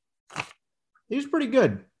 He was pretty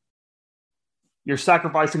good. You're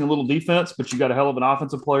sacrificing a little defense, but you got a hell of an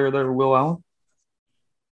offensive player there, Will Allen,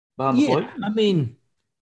 behind the plate. I mean,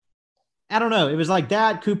 I don't know. It was like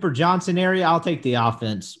that Cooper Johnson area. I'll take the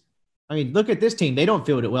offense. I mean, look at this team. They don't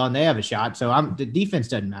field it well, and they have a shot. So the defense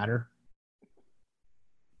doesn't matter.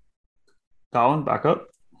 Collin, back up.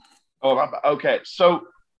 Oh, okay. So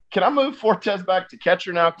can I move Fortes back to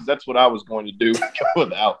catcher now? Because that's what I was going to do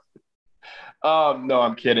without. No,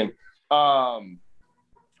 I'm kidding. I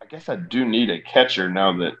guess I do need a catcher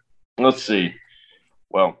now that – let's see.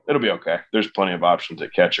 Well, it'll be okay. There's plenty of options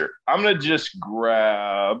at catcher. I'm going to just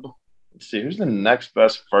grab – let's see. Who's the next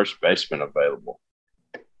best first baseman available?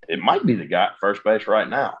 It might be the guy at first base right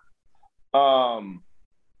now.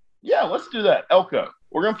 Yeah, let's do that. Elko.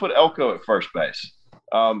 We're going to put Elko at first base.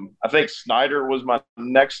 I think Snyder was my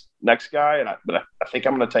next guy, but I think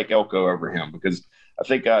I'm going to take Elko over him because I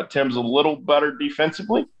think Tim's a little better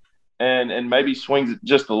defensively and maybe swings it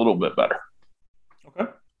just a little bit better.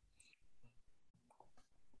 Okay.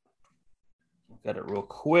 Look at it real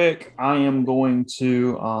quick. I am going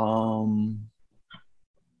to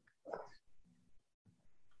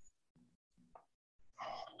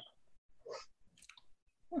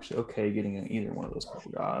actually okay getting in either one of those couple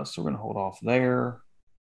guys. So we're going to hold off there.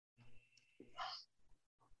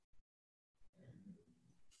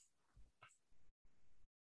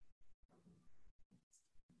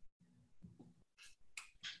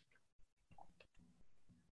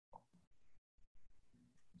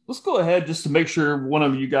 let's go ahead just to make sure one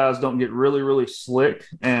of you guys don't get really, really slick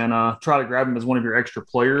and try to grab him as one of your extra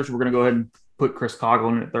players. We're going to go ahead and put Chris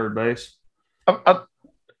Coughlin at third base.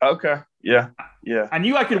 Okay. Yeah. I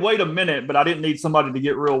knew I could wait a minute, but I didn't need somebody to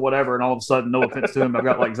get real whatever. And all of a sudden, no offense to him, I've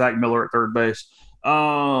got like Zach Miller at third base.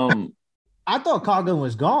 I thought Coughlin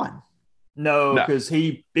was gone. No, because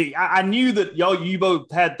I knew that you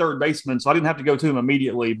both had third baseman, so I didn't have to go to him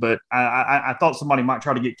immediately. But I thought somebody might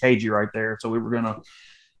try to get cagey right there, so we were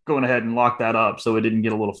going ahead and lock that up so it didn't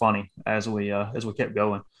get a little funny as we kept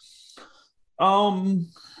going. Kind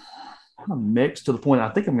of mixed to the point. I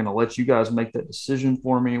think I'm going to let you guys make that decision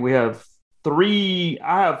for me. I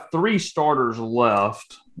have three starters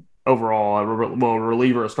left overall. A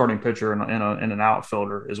reliever, a starting pitcher, and an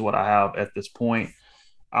outfielder is what I have at this point.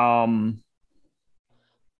 And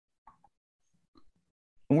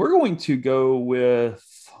we're going to go with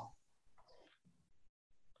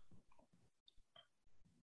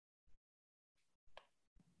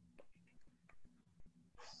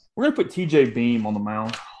we're going to put TJ Beam on the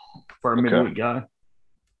mound for our midweek guy.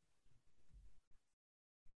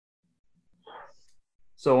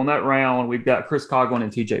 So on that round, we've got Chris Coughlin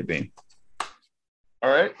and TJ Beam. All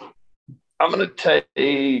right. I'm going to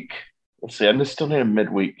take – let's see. I still need a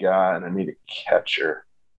midweek guy, and I need a catcher.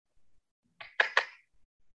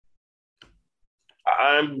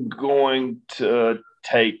 I'm going to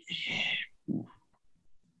take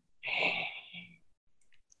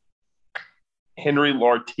Henry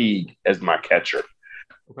Lartigue as my catcher.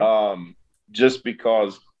 Okay. Just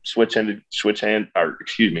because switch hitter.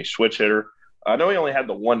 I know he only had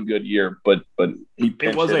the one good year, but he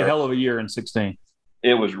it was a hell of a year in 2016.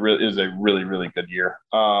 It was a really, really good year.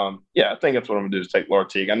 I think that's what I'm gonna do is take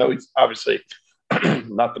Lartigue. I know he's obviously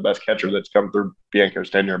not the best catcher that's come through Bianco's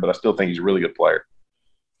tenure, but I still think he's a really good player.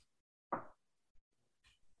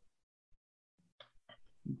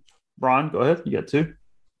 Brian, go ahead. You got two.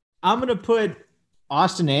 I'm gonna put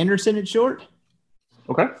Austin Anderson at short.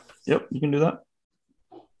 Okay. Yep, you can do that.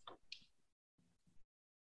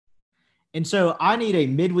 And so I need a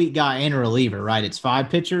midweek guy and a reliever, right? It's 5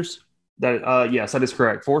 pitchers. Yes, that is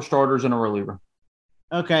correct. 4 starters and a reliever.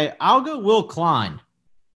 Okay, I'll go Will Klein.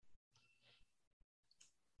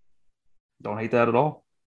 Don't hate that at all.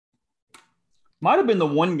 Might have been the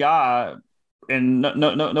one guy, and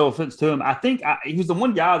no offense to him. I think he was the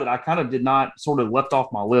one guy that I kind of did not sort of left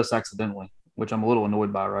off my list accidentally, which I'm a little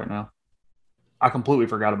annoyed by right now. I completely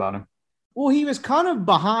forgot about him. Well, he was kind of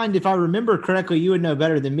behind, if I remember correctly, you would know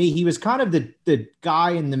better than me. He was kind of the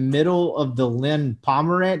guy in the middle of the Lynn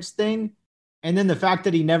Pomerantz thing. And then the fact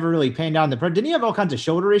that he never really panned out in the pro. Didn't he have all kinds of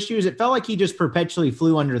shoulder issues? It felt like he just perpetually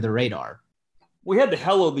flew under the radar. We had the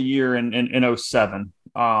hell of the year in 2007.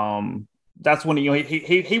 That's when he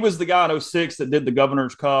was the guy in 2006 that did the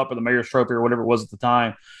Governor's Cup or the Mayor's Trophy or whatever it was at the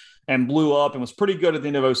time and blew up and was pretty good at the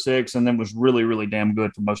end of 2006 and then was really, really damn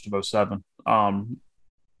good for most of 2007.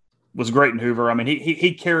 Was great in Hoover. I mean,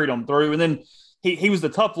 he carried them through. And then he was the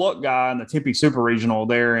tough luck guy in the Tempe Super Regional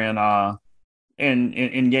there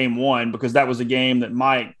in game 1 because that was a game that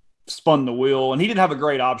Mike spun the wheel. And he didn't have a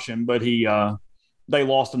great option, but they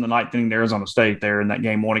lost in the 9th inning to Arizona State there in that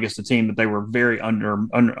game 1 against a team that they were very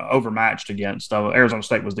overmatched against. So Arizona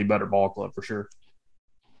State was the better ball club for sure.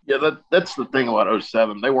 Yeah, that's the thing about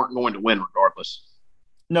 2007. They weren't going to win regardless.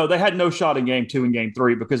 No, they had no shot in game 2 and game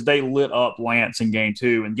 3 because they lit up Lance in game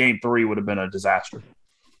 2 and game 3 would have been a disaster.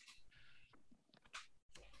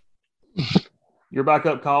 You're back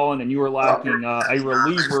up, Collin, and you were lacking a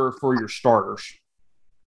reliever for your starters.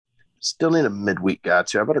 Still need a midweek guy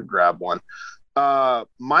too. I better grab one.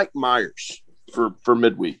 Mike Myers for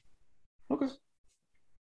midweek. Okay.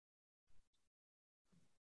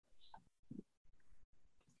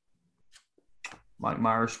 Mike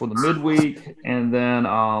Myers for the midweek. And then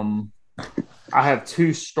I have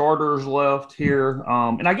 2 starters left here.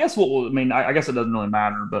 And I guess I guess it doesn't really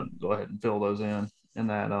matter, but go ahead and fill those in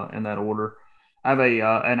that order. I have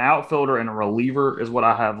an outfielder and a reliever is what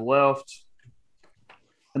I have left.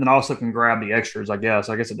 And then I also can grab the extras, I guess.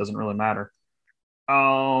 I guess it doesn't really matter. We're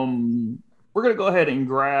going to go ahead and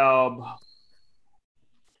grab –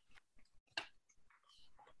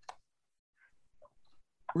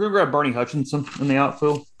 we're going to grab Bernie Hutchinson in the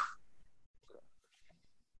outfield.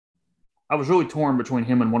 I was really torn between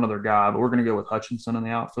him and one other guy, but we're going to go with Hutchinson in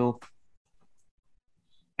the outfield.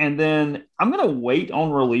 And then I'm going to wait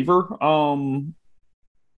on reliever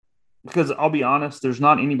because I'll be honest, there's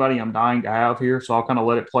not anybody I'm dying to have here, so I'll kind of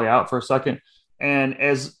let it play out for a second. And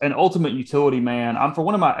as an ultimate utility man, for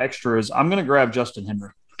one of my extras, I'm going to grab Justin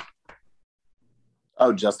Henry.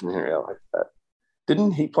 Oh, Justin Henry, I like that.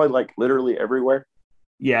 Didn't he play like literally everywhere?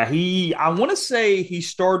 Yeah, I want to say he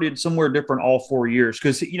started somewhere different all 4 years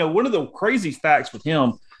because, one of the crazy facts with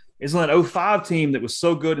him is on that 05 team that was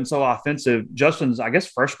so good and so offensive, Justin's, I guess,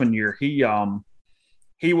 freshman year, he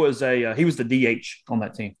was the DH on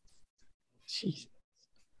that team. Jeez.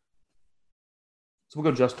 So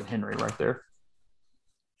we'll go Justin Henry right there.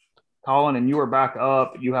 Collin, and you are back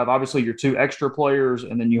up. You have obviously your 2 extra players,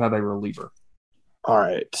 and then you have a reliever. All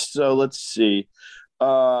right, so let's see.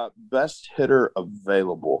 Best hitter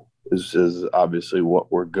available is obviously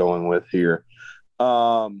what we're going with here.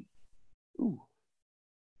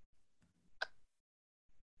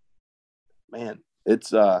 Man,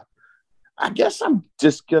 it's I guess I'm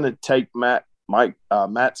just gonna take Matt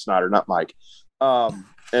Snyder, not Mike, and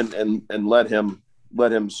let him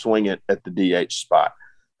swing it at the DH spot.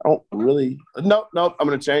 I don't really. No. I'm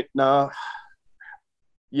gonna change. No.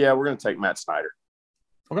 Yeah, we're gonna take Matt Snyder.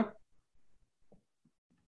 Okay.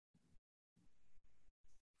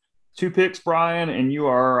 2 picks, Brian, and you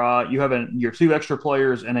have your 2 extra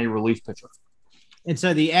players and a relief pitcher. And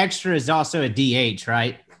so the extra is also a DH,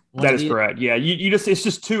 right? That is correct. Yeah, it's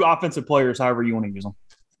just 2 offensive players, however you want to use them.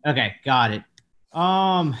 Okay, got it.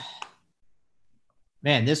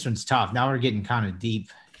 Man, this one's tough. Now we're getting kind of deep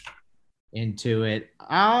into it.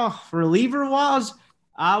 Reliever wise,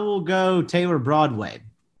 I will go Taylor Broadway.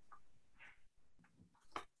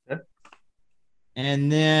 Okay.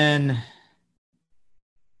 And then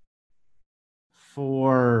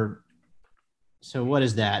so what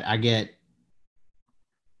is that?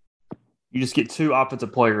 You just get 2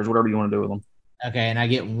 offensive players, whatever you want to do with them. Okay, and I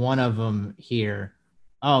get one of them here.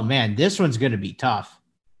 Oh man, this one's going to be tough.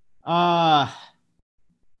 Alex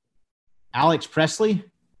Presley.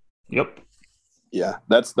 Yep. Yeah,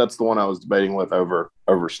 that's the one I was debating with over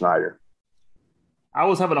Snyder. I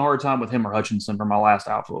was having a hard time with him or Hutchinson for my last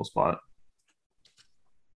outfield spot.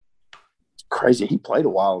 It's crazy. He played a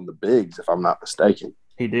while in the bigs, if I'm not mistaken.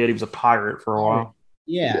 He did. He was a Pirate for a while.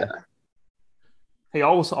 Yeah. He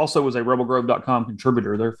also was a RebelGrove.com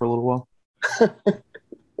contributor there for a little while.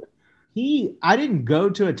 I didn't go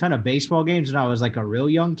to a ton of baseball games when I was like a real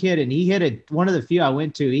young kid, and he hit one of the few I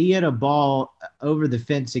went to. He hit a ball over the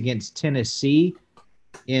fence against Tennessee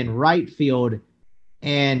in right field,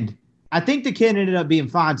 and I think the kid ended up being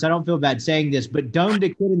fine, so I don't feel bad saying this, but domed the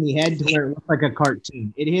kid in the head to where it looked like a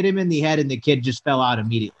cartoon. It hit him in the head, and the kid just fell out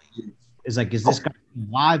immediately. It's like, is this guy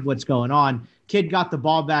alive? What's going on? Kid got the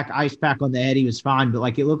ball back, ice pack on the head. He was fine, but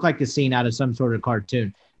like it looked like a scene out of some sort of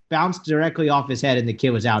cartoon. Bounced directly off his head, and the kid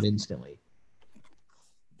was out instantly.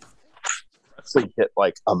 Presley hit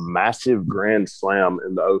like a massive grand slam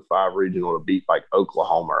in the 05 regional to beat like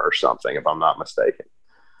Oklahoma or something, if I'm not mistaken.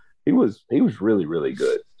 He was really, really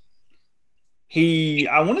good.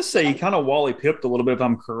 I want to say he kind of Wally pipped a little bit, if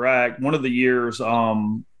I'm correct. One of the years,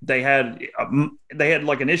 they had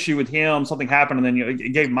like an issue with him. Something happened, and then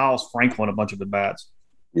it gave Miles Franklin a bunch of at bats.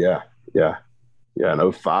 Yeah.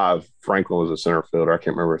 In 05, Franklin was a center fielder. I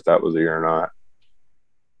can't remember if that was the year or not.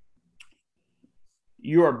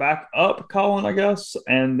 You are back up, Collin, I guess,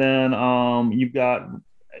 and then you've got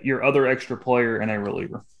your other extra player and a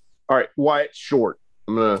reliever. All right, Wyatt Short.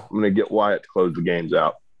 I'm gonna get Wyatt to close the games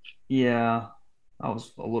out. Yeah, I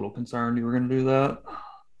was a little concerned you were going to do that.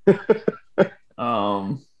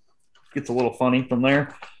 Gets a little funny from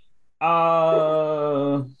there,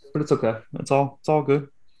 but it's okay. It's all good.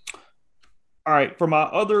 All right, for my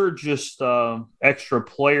other just extra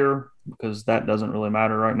player, because that doesn't really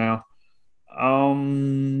matter right now.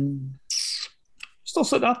 Still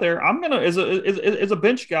sitting out there. I'm gonna as a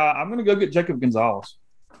bench guy. I'm gonna go get Jacob Gonzalez.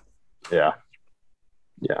 Yeah,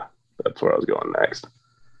 that's where I was going next.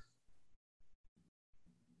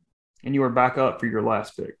 And you are back up for your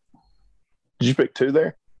last pick. Did you pick 2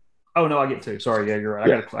 there? Oh no, I get 2. Sorry, yeah, you're right.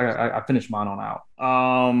 Yeah. I finished mine on out.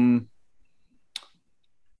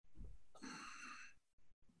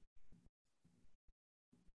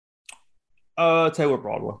 Taylor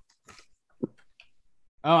Broadway.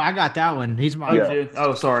 Oh, I got that one. He's my. Yeah.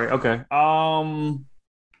 Oh, sorry. Okay.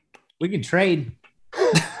 We can trade.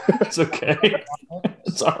 It's okay.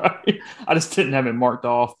 It's all right. I just didn't have it marked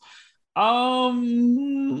off.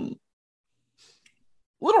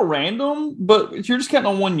 Little random, but you're just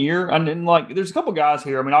counting on 1 year. And then, like, there's a couple guys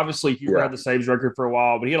here. I mean, obviously, Hugh had the saves record for a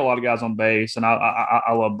while, but he had a lot of guys on base, and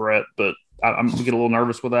I love Brett, but I'm get a little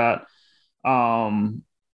nervous with that. I'm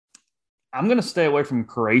going to stay away from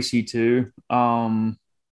Caracci too.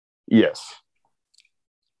 Yes.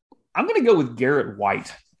 I'm going to go with Garrett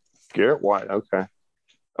White. Garrett White, okay.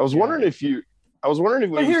 I was wondering if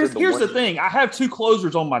But here's the thing. I have 2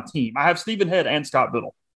 closers on my team. I have Stephen Head and Scott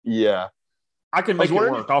Biddle. Yeah. I can make it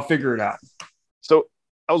work. I'll figure it out. So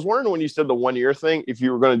I was wondering when you said the 1 year thing, if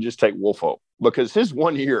you were going to just take Wolfhope, because his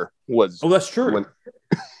 1 year was that's true.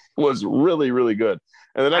 Was really, really good.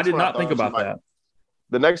 And the next I did not think about that.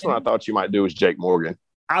 The next one I thought you might do was Jake Morgan.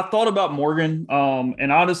 I thought about Morgan, and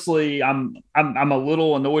honestly, I'm a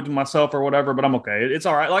little annoyed with myself or whatever, but I'm okay. It's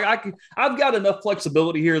all right. Like I've got enough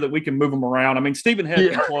flexibility here that we can move him around. I mean, Stephen Head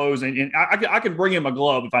can close, and I can bring him a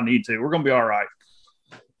glove if I need to. We're gonna be all right.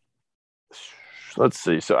 Let's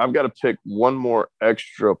see. So I've got to pick one more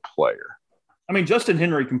extra player. I mean, Justin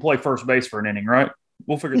Henry can play first base for an inning, right?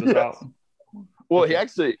 We'll figure this out. Well,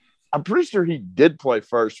 I'm pretty sure he did play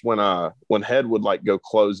first when Head would like go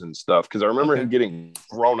close and stuff. Because I remember him getting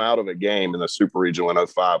thrown out of a game in the Super Regional in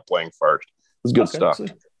 05 playing first. It was good stuff. So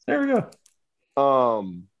there we go.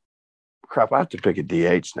 Crap, I have to pick a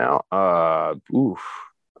DH now. I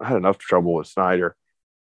had enough trouble with Snyder.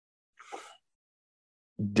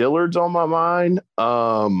 Dillard's on my mind.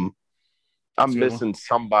 I'm missing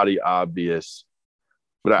somebody obvious.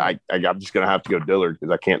 But I'm just going to have to go Dillard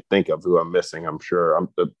because I can't think of who I'm missing. I'm sure.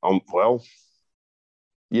 We'll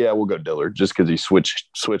go Dillard just because he's switch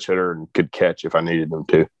hitter and could catch if I needed him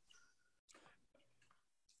to.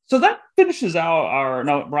 So that finishes out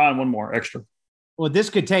Brian, one more extra. Well,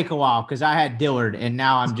 this could take a while because I had Dillard and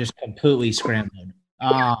now I'm just completely scrambling.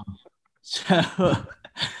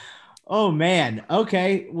 Oh man.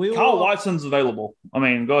 Okay. Kyle Watson's available. I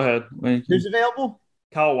mean, go ahead. Who's available?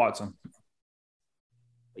 Kyle Watson.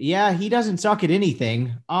 Yeah, he doesn't suck at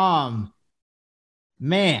anything. Man.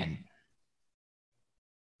 I'm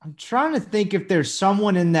trying to think if there's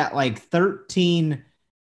someone in that like 13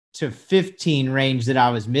 to 15 range that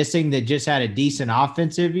I was missing that just had a decent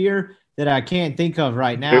offensive year that I can't think of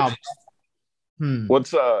right now.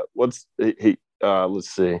 Let's see.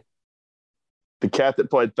 The cat that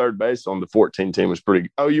played third base on the 14 team was pretty.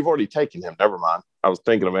 Oh, you've already taken him. Never mind. I was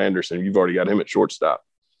thinking of Anderson. You've already got him at shortstop.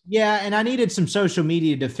 Yeah, and I needed some social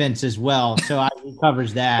media defense as well, so it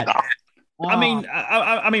covers that. I mean,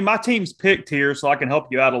 my team's picked here, so I can help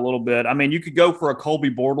you out a little bit. I mean, you could go for a Colby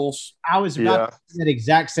Bortles. I was about to say that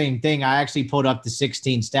exact same thing. I actually pulled up the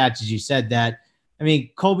 16 stats as you said that. I mean,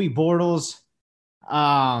 Colby Bortles.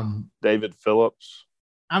 David Phillips.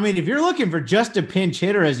 I mean, if you're looking for just a pinch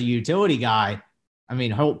hitter as a utility guy, I mean,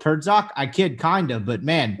 Holt Perdzak, I kid kind of, but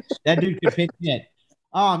man, that dude could pinch hit.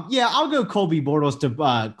 Yeah, I'll go Colby Bortles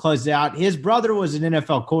to close it out. His brother was an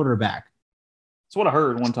NFL quarterback. That's what I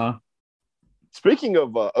heard one time. Speaking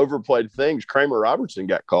of overplayed things, Kramer Robertson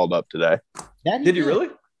got called up today. Did he really?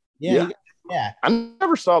 Yeah. I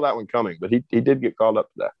never saw that one coming, but he did get called up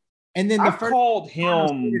today. And then the first called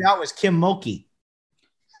him out was Kim Mulkey.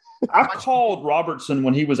 I called Robertson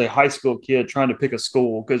when he was a high school kid trying to pick a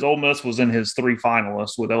school because Ole Miss was in his 3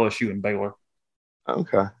 finalists with LSU and Baylor.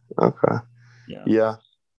 Okay. Yeah.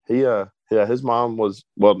 His mom was,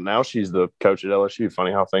 now she's the coach at LSU.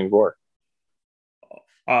 Funny how things work.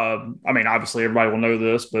 I mean, obviously everybody will know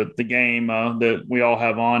this, but the game that we all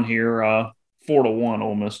have on here, 4-1,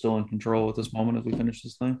 Ole Miss still in control at this moment as we finish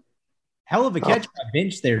this thing. Hell of a catch by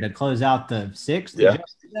bench there to close out the 6th.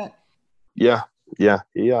 Yeah.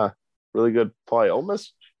 Really good play. Ole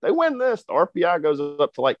Miss, they win this. The RPI goes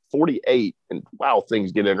up to like 48, and wow,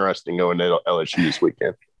 things get interesting going to LSU this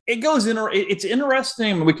weekend. It's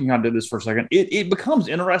interesting. We can kind of do this for a second. It becomes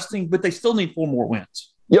interesting, but they still need 4 more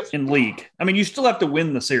wins. Yep. In league. I mean, you still have to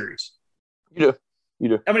win the series. You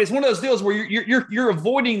do. I mean, it's one of those deals where you're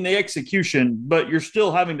avoiding the execution, but you're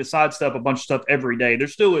still having to sidestep a bunch of stuff every day.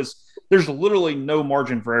 There's literally no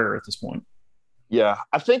margin for error at this point. Yeah.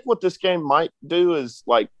 I think what this game might do is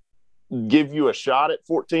like give you a shot at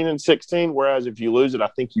 14 and 16, whereas if you lose it, I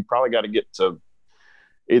think you probably got to get to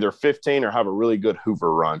either 15 or have a really good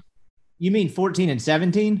Hoover run. You mean 14 and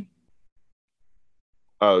 17?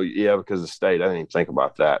 Oh, yeah, because of state. I didn't even think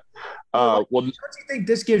about that. Don't you think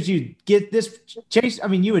this gives you Chase? I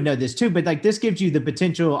mean, you would know this too, but like this gives you the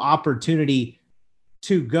potential opportunity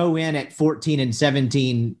to go in at 14 and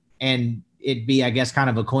 17 and it'd be, I guess, kind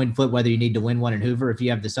of a coin flip whether you need to win one in Hoover if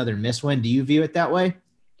you have the Southern Miss win. Do you view it that way?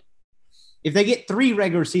 If they get 3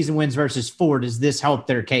 regular season wins versus 4, does this help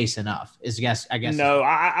their case enough? I guess. No,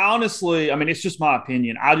 I honestly, I mean, it's just my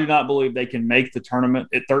opinion. I do not believe they can make the tournament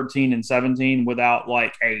at 13 and 17 without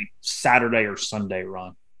like a Saturday or Sunday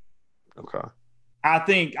run. Okay. I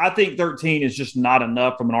think 13 is just not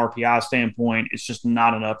enough from an RPI standpoint. It's just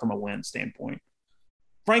not enough from a win standpoint.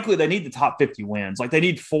 Frankly, they need the top 50 wins. Like they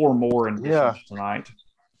need 4 more in tonight.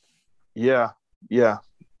 Yeah.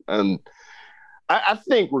 And I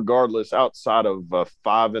think regardless, outside of a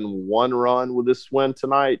 5-1 run with this win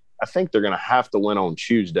tonight, I think they're going to have to win on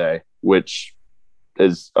Tuesday, which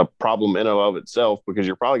is a problem in and of itself because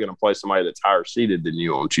you're probably going to play somebody that's higher seeded than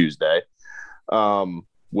you on Tuesday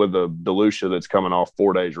with a DeLucia that's coming off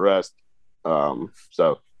 4 days rest.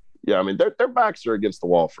 So, yeah, I mean, their backs are against the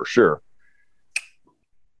wall for sure.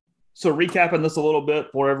 So recapping this a little bit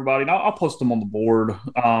for everybody, and I'll post them on the board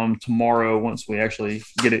tomorrow once we actually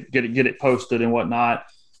get it posted and whatnot.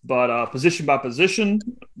 But position by position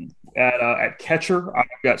at catcher, I've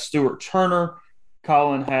got Stuart Turner.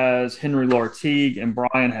 Collin has Henry Lartigue, and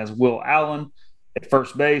Brian has Will Allen. At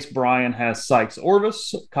first base, Brian has Sykes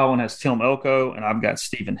Orvis. Collin has Tim Elko, and I've got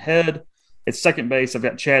Stephen Head. At second base, I've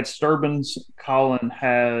got Chad Sturbins. Collin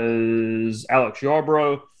has Alex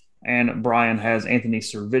Yarbrough, and Brian has Anthony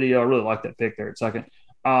Servideo. I really like that pick there at second.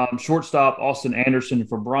 Shortstop, Austin Anderson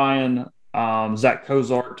for Brian. Zach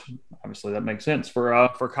Cozart. Obviously, that makes sense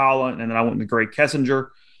for Collin. And then I went with Greg Kessinger.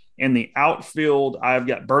 In the outfield, I've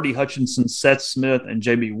got Bertie Hutchinson, Seth Smith, and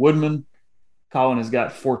J.B. Woodman. Collin has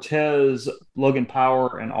got Fortes, Logan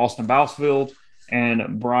Power, and Austin Bousfield.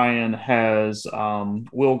 And Brian has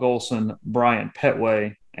Will Golson, Brian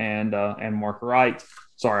Petway, and Mark Wright.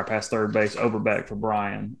 Sorry, I passed third base. Overback for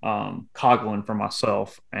Brian. Coughlin for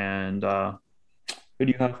myself. And who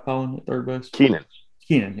do you have, Collin, at third base?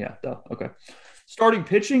 Keenan, yeah. Duh. Okay. Starting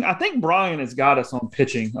pitching, I think Brian has got us on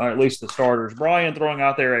pitching, or at least the starters. Brian throwing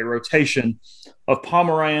out there a rotation of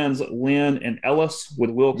Pomeranz, Lynn, and Ellis with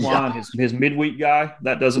Will Klein, his midweek guy.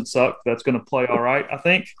 That doesn't suck. That's going to play all right, I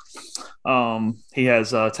think. He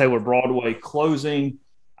has Taylor Broadway closing.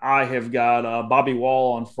 I have got Bobby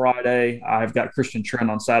Wall on Friday. I have got Christian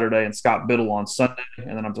Trent on Saturday and Scott Biddle on Sunday.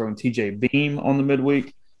 And then I'm throwing TJ Beam on the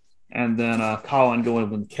midweek. And then Collin going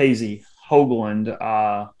with Casey Hoagland,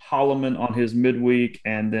 Holloman on his midweek,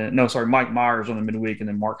 and then Mike Myers on the midweek, and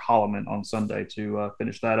then Mark Holloman on Sunday to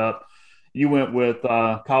finish that up. You went with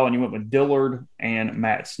Collin. You went with Dillard and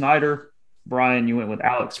Matt Snyder. Brian, you went with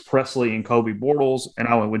Alex Presley and Kobe Bortles, and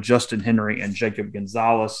I went with Justin Henry and Jacob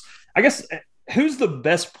Gonzalez. I guess who's the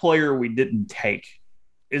best player we didn't take?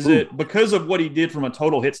 Is it because of what he did from a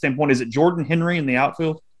total hit standpoint? Is it Jordan Henry in the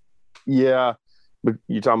outfield? Yeah. But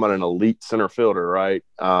you're talking about an elite center fielder, right?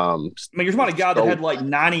 I mean, you're talking about a guy that had like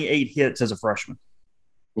 98 hits as a freshman.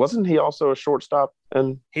 Wasn't he also a shortstop?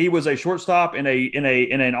 And he was a shortstop and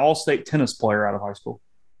an all-state tennis player out of high school.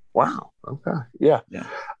 Wow. Okay. Yeah.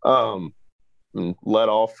 Led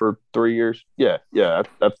off for 3 years. Yeah.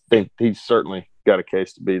 I think he's certainly got a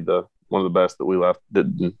case to be one of the best that we left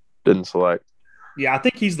didn't select. Yeah, I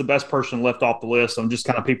think he's the best person left off the list on just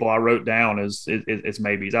kind of people I wrote down as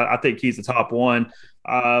maybes. I think he's the top one.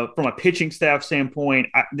 From a pitching staff standpoint,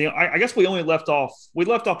 I guess we left off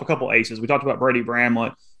a couple aces. We talked about Brady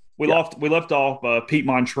Bramlett. We left off Pete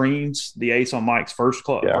Montrines, the ace on Mike's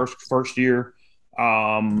first year.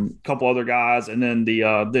 Couple other guys, and then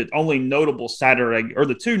the only notable Saturday, or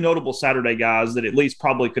the two notable Saturday guys that at least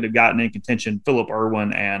probably could have gotten in contention: Philip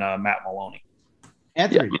Irwin and Matt Maloney.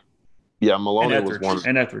 Etheridge. Yeah, Maloney was one.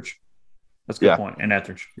 And Etheridge. That's a good point. And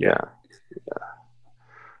Etheridge. Yeah.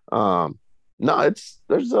 No,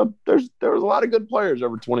 there was a lot of good players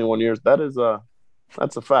over 21 years. That's a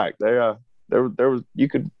fact. There was you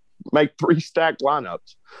could make 3 stacked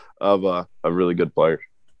lineups of really good players.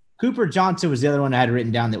 Cooper Johnson was the other one I had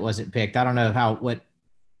written down that wasn't picked. I don't know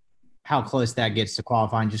how close that gets to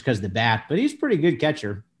qualifying just because of the bat, but he's a pretty good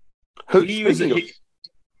catcher.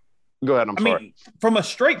 Go ahead. I mean, from a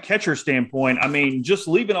straight catcher standpoint, I mean, just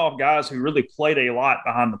leaving off guys who really played a lot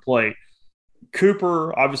behind the plate.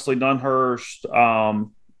 Cooper, obviously Dunhurst,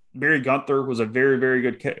 Barry Gunther was a very, very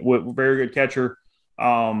good catcher.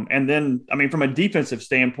 And then, I mean, from a defensive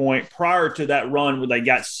standpoint, prior to that run where they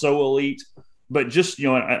got so elite, but just,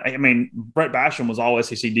 I mean, Brett Basham was all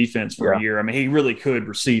SEC defense for a year. I mean, he really could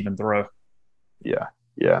receive and throw. Yeah.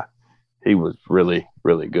 He was really,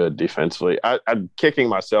 really good defensively. I'm kicking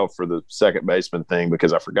myself for the second baseman thing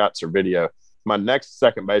because I forgot Servideo. My next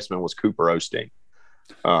second baseman was Cooper Osteen.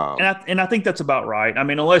 And I think that's about right. I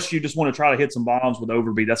mean, unless you just want to try to hit some bombs with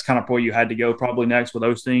Overby, that's kind of where you had to go probably next with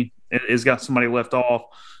Osteen. It's got somebody left off.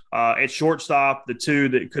 At shortstop, the two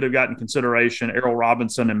that could have gotten consideration, Errol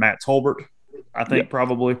Robinson and Matt Tolbert, I think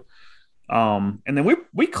probably. And then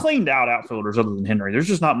we cleaned out outfielders other than Henry. There's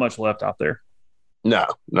just not much left out there. No.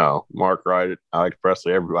 Mark Wright, Alex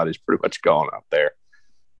Presley, everybody's pretty much gone out there.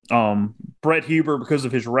 Brett Huber, because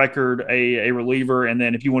of his record, a reliever. And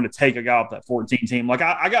then if you want to take a guy off that 14 team, like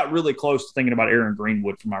I got really close to thinking about Aaron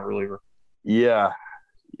Greenwood for my reliever. Yeah,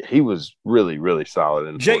 he was really, really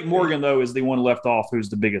solid. Jake Morgan, though, is the one left off who's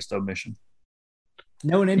the biggest omission.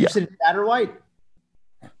 No one interested in Satterwhite?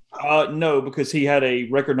 No, because he had a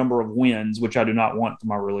record number of wins, which I do not want for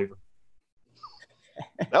my reliever.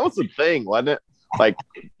 That was the thing, wasn't it? Like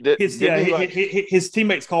his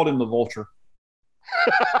teammates called him the Vulture.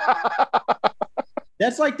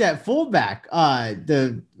 That's like that fullback.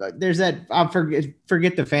 There's that I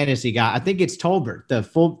forget the fantasy guy. I think it's Tolbert, the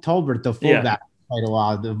fullback played a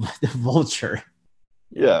lot of the Vulture.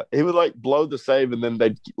 Yeah, he would like blow the save and then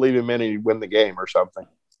they'd leave him in and he'd win the game or something.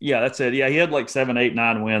 Yeah, that's it. Yeah, he had like 7, 8,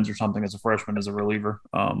 9 wins or something as a freshman as a reliever.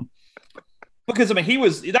 Because I mean,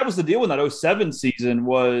 that was the deal in that 07 season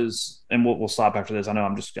was, and we'll stop after this. I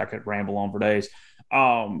know I could ramble on for days.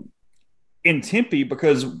 In Tempe,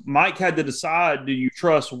 because Mike had to decide, do you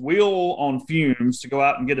trust Will on fumes to go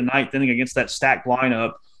out and get a ninth inning against that stacked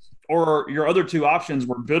lineup, or your other two options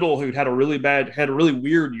were Biddle, who'd had a really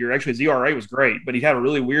weird year. Actually, his ERA was great, but he had a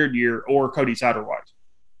really weird year, or Cody Satterwhite.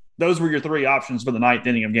 Those were your three options for the ninth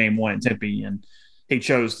inning of Game 1 in Tempe, and he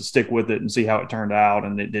chose to stick with it and see how it turned out,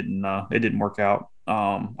 and it didn't work out.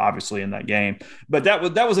 Obviously in that game, but that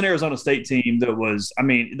was an Arizona State team that was, I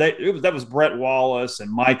mean, that was Brett Wallace and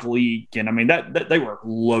Mike Leake, and I mean that they were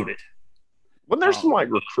loaded. Wasn't there some like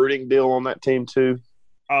recruiting deal on that team too?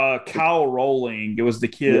 Kyle Rowling, it was the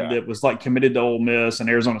kid that was like committed to Ole Miss, and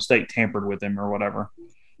Arizona State tampered with him or whatever.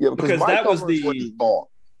 Yeah, because that was the fault.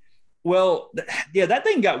 Well, yeah, that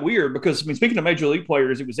thing got weird because, I mean, speaking of major league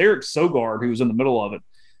players, it was Eric Sogard who was in the middle of it,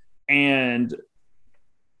 and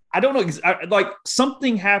I don't know, like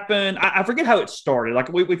something happened. I forget how it started.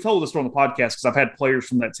 Like we've told this on the podcast because I've had players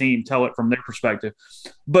from that team tell it from their perspective.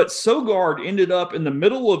 But Sogard ended up in the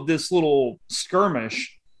middle of this little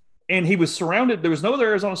skirmish, and he was surrounded. There was no other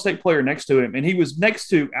Arizona State player next to him, and he was next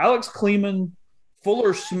to Alex Kleeman,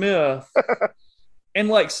 Fuller Smith, and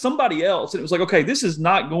like somebody else. And it was like, okay, this is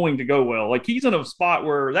not going to go well. Like he's in a spot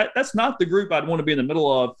where that's not the group I'd want to be in the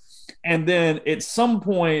middle of. And then at some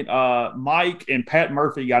point, Mike and Pat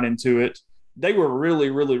Murphy got into it. They were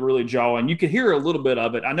really, really, really jawing. You could hear a little bit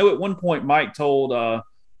of it. I know at one point Mike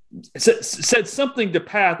said something to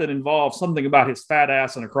Pat that involved something about his fat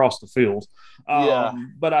ass and across the field.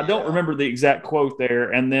 But I don't remember the exact quote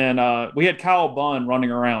there. And then we had Kyle Bunn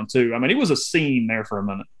running around too. I mean, it was a scene there for a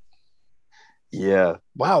minute. Yeah.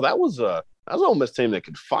 Wow, that was an Ole Miss team that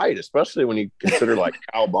could fight, especially when you consider like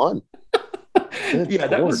Kyle Bunn. Yeah,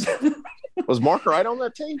 that was Mark Wright on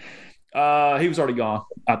that team? He was already gone,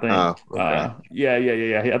 I think. Oh, okay.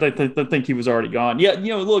 Yeah. I think he was already gone. Yeah, you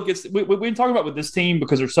know, look, we've been talking about with this team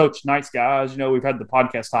because they're such nice guys. You know, we've had the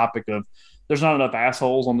podcast topic of there's not enough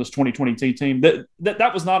assholes on this 2022 team.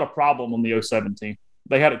 That was not a problem on the 07 team.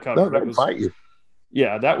 They had it covered. No, they fight you.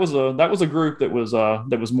 Yeah, that was a group that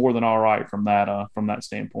was more than all right from that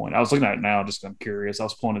standpoint. I was looking at it now, just I'm curious. I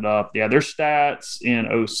was pulling it up. Yeah, their stats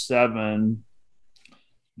in 07.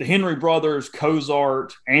 The Henry brothers,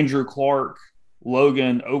 Cozart, Andrew Clark,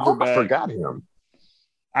 Logan, Overbeck. I forgot him.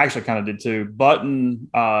 I actually kind of did too. Button,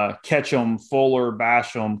 Ketchum, Fuller,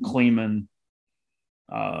 Basham, Kleeman,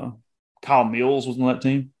 Kyle Mills was on that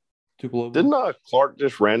team. Didn't Clark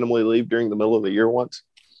just randomly leave during the middle of the year once?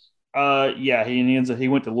 Yeah, he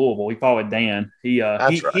went to Louisville. He followed Dan. He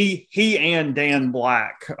and Dan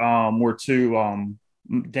Black were two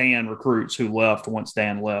Dan recruits who left once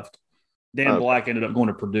Dan left. Dan Black ended up going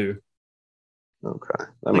to Purdue. Okay.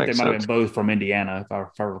 I think they might have been both from Indiana, if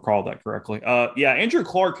I recall that correctly. Yeah, Andrew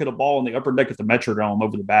Clark hit a ball in the upper deck at the Metrodome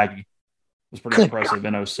over the baggie. It was pretty impressive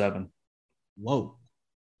in 07. Whoa.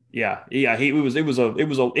 Yeah.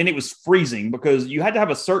 It was freezing because you had to have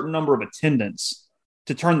a certain number of attendants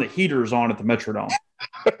to turn the heaters on at the Metrodome.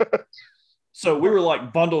 So we were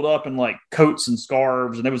like bundled up in like coats and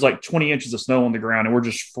scarves, and there was like 20 inches of snow on the ground, and we're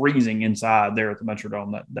just freezing inside there at the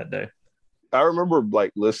Metrodome that day. I remember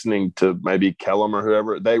like listening to maybe Kellum or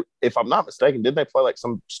whoever. If I'm not mistaken, did they play like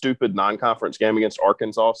some stupid non-conference game against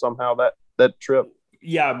Arkansas somehow that trip?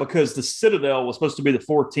 Yeah, because the Citadel was supposed to be the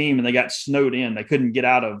fourth team, and they got snowed in. They couldn't get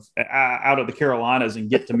out of the Carolinas and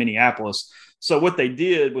get to Minneapolis. So what they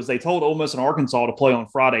did was they told Ole Miss and Arkansas to play on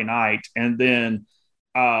Friday night, and then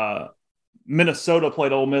Minnesota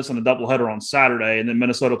played Ole Miss in a doubleheader on Saturday, and then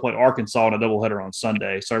Minnesota played Arkansas in a doubleheader on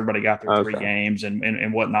Sunday. So everybody got their 3 games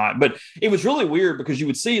and whatnot. But it was really weird because you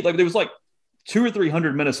would see like there was like 200 or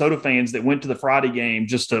 300 Minnesota fans that went to the Friday game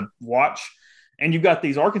just to watch. And you've got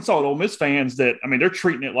these Arkansas and Ole Miss fans that, I mean, they're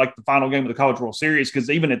treating it like the final game of the College World Series because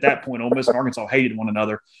even at that point, Ole Miss and Arkansas hated one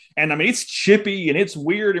another. And, I mean, it's chippy and it's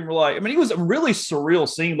weird. And we're like, I mean, it was a really surreal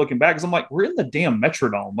scene looking back because I'm like, we're in the damn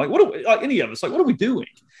Metrodome. Like, any of us, like, what are we doing?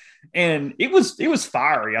 And it was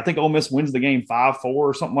fiery. I think Ole Miss wins the game 5-4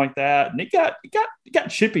 or something like that. And it got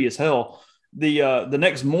chippy as hell. The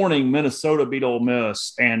next morning, Minnesota beat Ole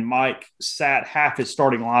Miss, and Mike sat half his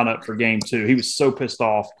starting lineup for game 2. He was so pissed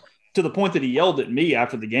off. to the point that he yelled at me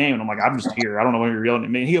after the game. And I'm like, I'm just here. I don't know why you're yelling at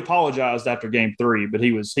me. And he apologized after game 3, but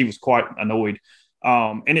he was quite annoyed.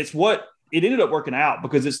 And it ended up working out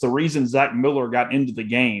because it's the reason Zach Miller got into the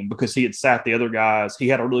game, because he had sat the other guys. He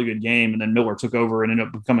had a really good game, and then Miller took over and ended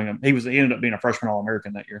up becoming he ended up being a freshman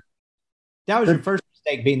All-American that year. That was your first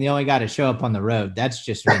mistake, being the only guy to show up on the road. That's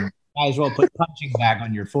just when might as well put punching bag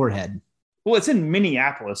on your forehead. Well, it's in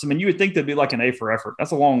Minneapolis. I mean, you would think that'd be like an A for effort.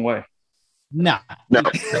 That's a long way. No.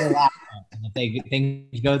 If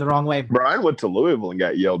things go the wrong way. Brian went to Louisville and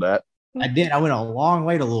got yelled at. I did. I went a long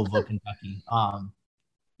way to Louisville, Kentucky.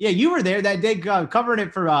 Yeah, you were there that day covering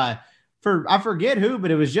it for I forget who, but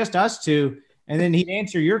it was just us two. And then he'd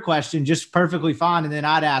answer your question just perfectly fine, and then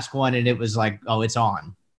I'd ask one, and it was like, "Oh, it's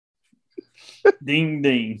on." Ding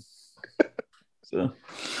ding. So,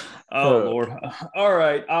 Lord. All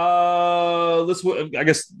right. I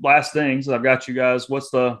guess last things I've got you guys.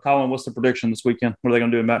 Collin? What's the prediction this weekend? What are they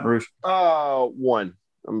going to do in Baton Rouge? 1.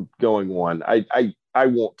 I'm going 1. I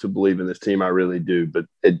want to believe in this team. I really do, but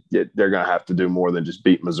they're going to have to do more than just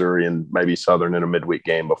beat Missouri and maybe Southern in a midweek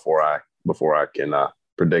game before I can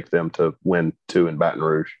predict them to win 2 in Baton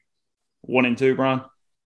Rouge. 1 and 2, Brian?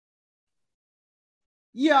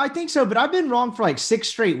 Yeah, I think so, but I've been wrong for like 6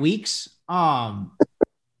 straight weeks. Well,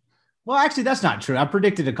 actually, that's not true. I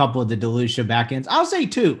predicted a couple of the DeLucia back ends. I'll say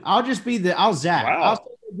 2. I'll Zach. Wow. I'll say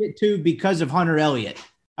they get 2 because of Hunter Elliott.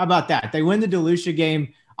 How about that? They win the DeLucia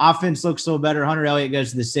game. Offense looks a little better. Hunter Elliott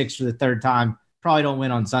goes to the 6 for the 3rd time. Probably don't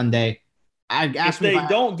win on Sunday. If they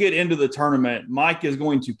don't get into the tournament, Mike is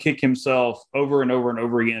going to kick himself over and over and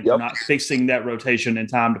over again for not fixing that rotation in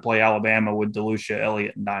time to play Alabama with DeLucia,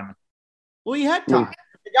 Elliott, and Diamond. Well, he had time.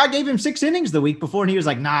 The guy gave him 6 innings the week before, and he was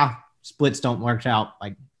like, nah, splits don't work out.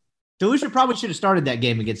 Like, DeLucia probably should have started that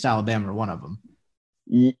game against Alabama or one of them.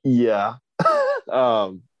 Yeah.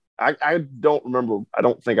 I don't remember. I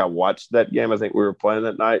don't think I watched that game. I think we were playing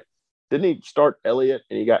that night. Didn't he start Elliott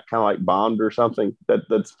and he got kind of like bombed or something?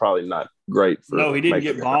 That's probably not great. No, he didn't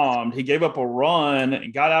get bombed. He gave up a run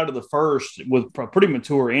and got out of the first with a pretty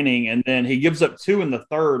mature inning, and then he gives up 2 in the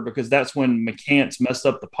 3rd because that's when McCants messed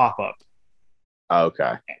up the pop-up.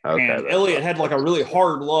 Okay. And Elliott had like a really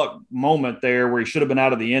hard luck moment there where he should have been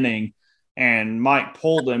out of the inning, and Mike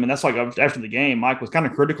pulled him. And that's like after the game, Mike was kind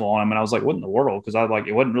of critical on him. And I was like, what in the world? Because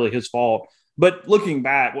it wasn't really his fault. But looking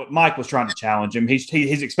back, what Mike was trying to challenge him,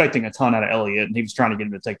 he's expecting a ton out of Elliott, and he was trying to get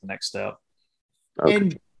him to take the next step. Okay.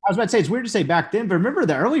 And I was about to say, it's weird to say back then, but remember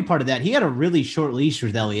the early part of that, he had a really short leash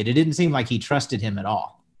with Elliott. It didn't seem like he trusted him at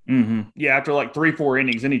all. Mm-hmm. Yeah, after like 3-4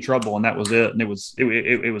 innings, any trouble, and that was it. And it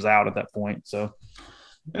was out at that point. So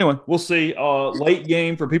anyway, we'll see. Late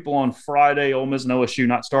game for people on Friday. Ole Miss and OSU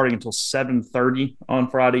not starting until 7:30 on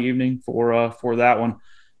Friday evening for that one,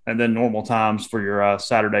 and then normal times for your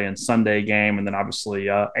Saturday and Sunday game, and then obviously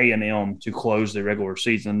A&M to close the regular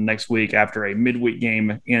season next week after a midweek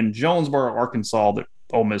game in Jonesboro, Arkansas, that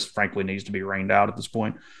Ole Miss frankly needs to be rained out at this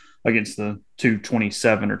point against the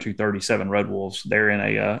 227 or 237 Red Wolves. They're in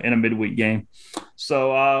a midweek game.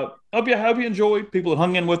 So hope you enjoyed. People that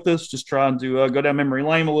hung in with us, just trying to go down memory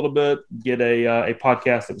lane a little bit, get a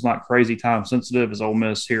podcast that was not crazy time sensitive as Ole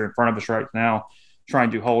Miss here in front of us right now,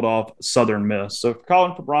 trying to hold off Southern Miss. So for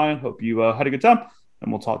Collin, for Brian, hope you had a good time,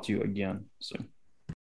 and we'll talk to you again soon.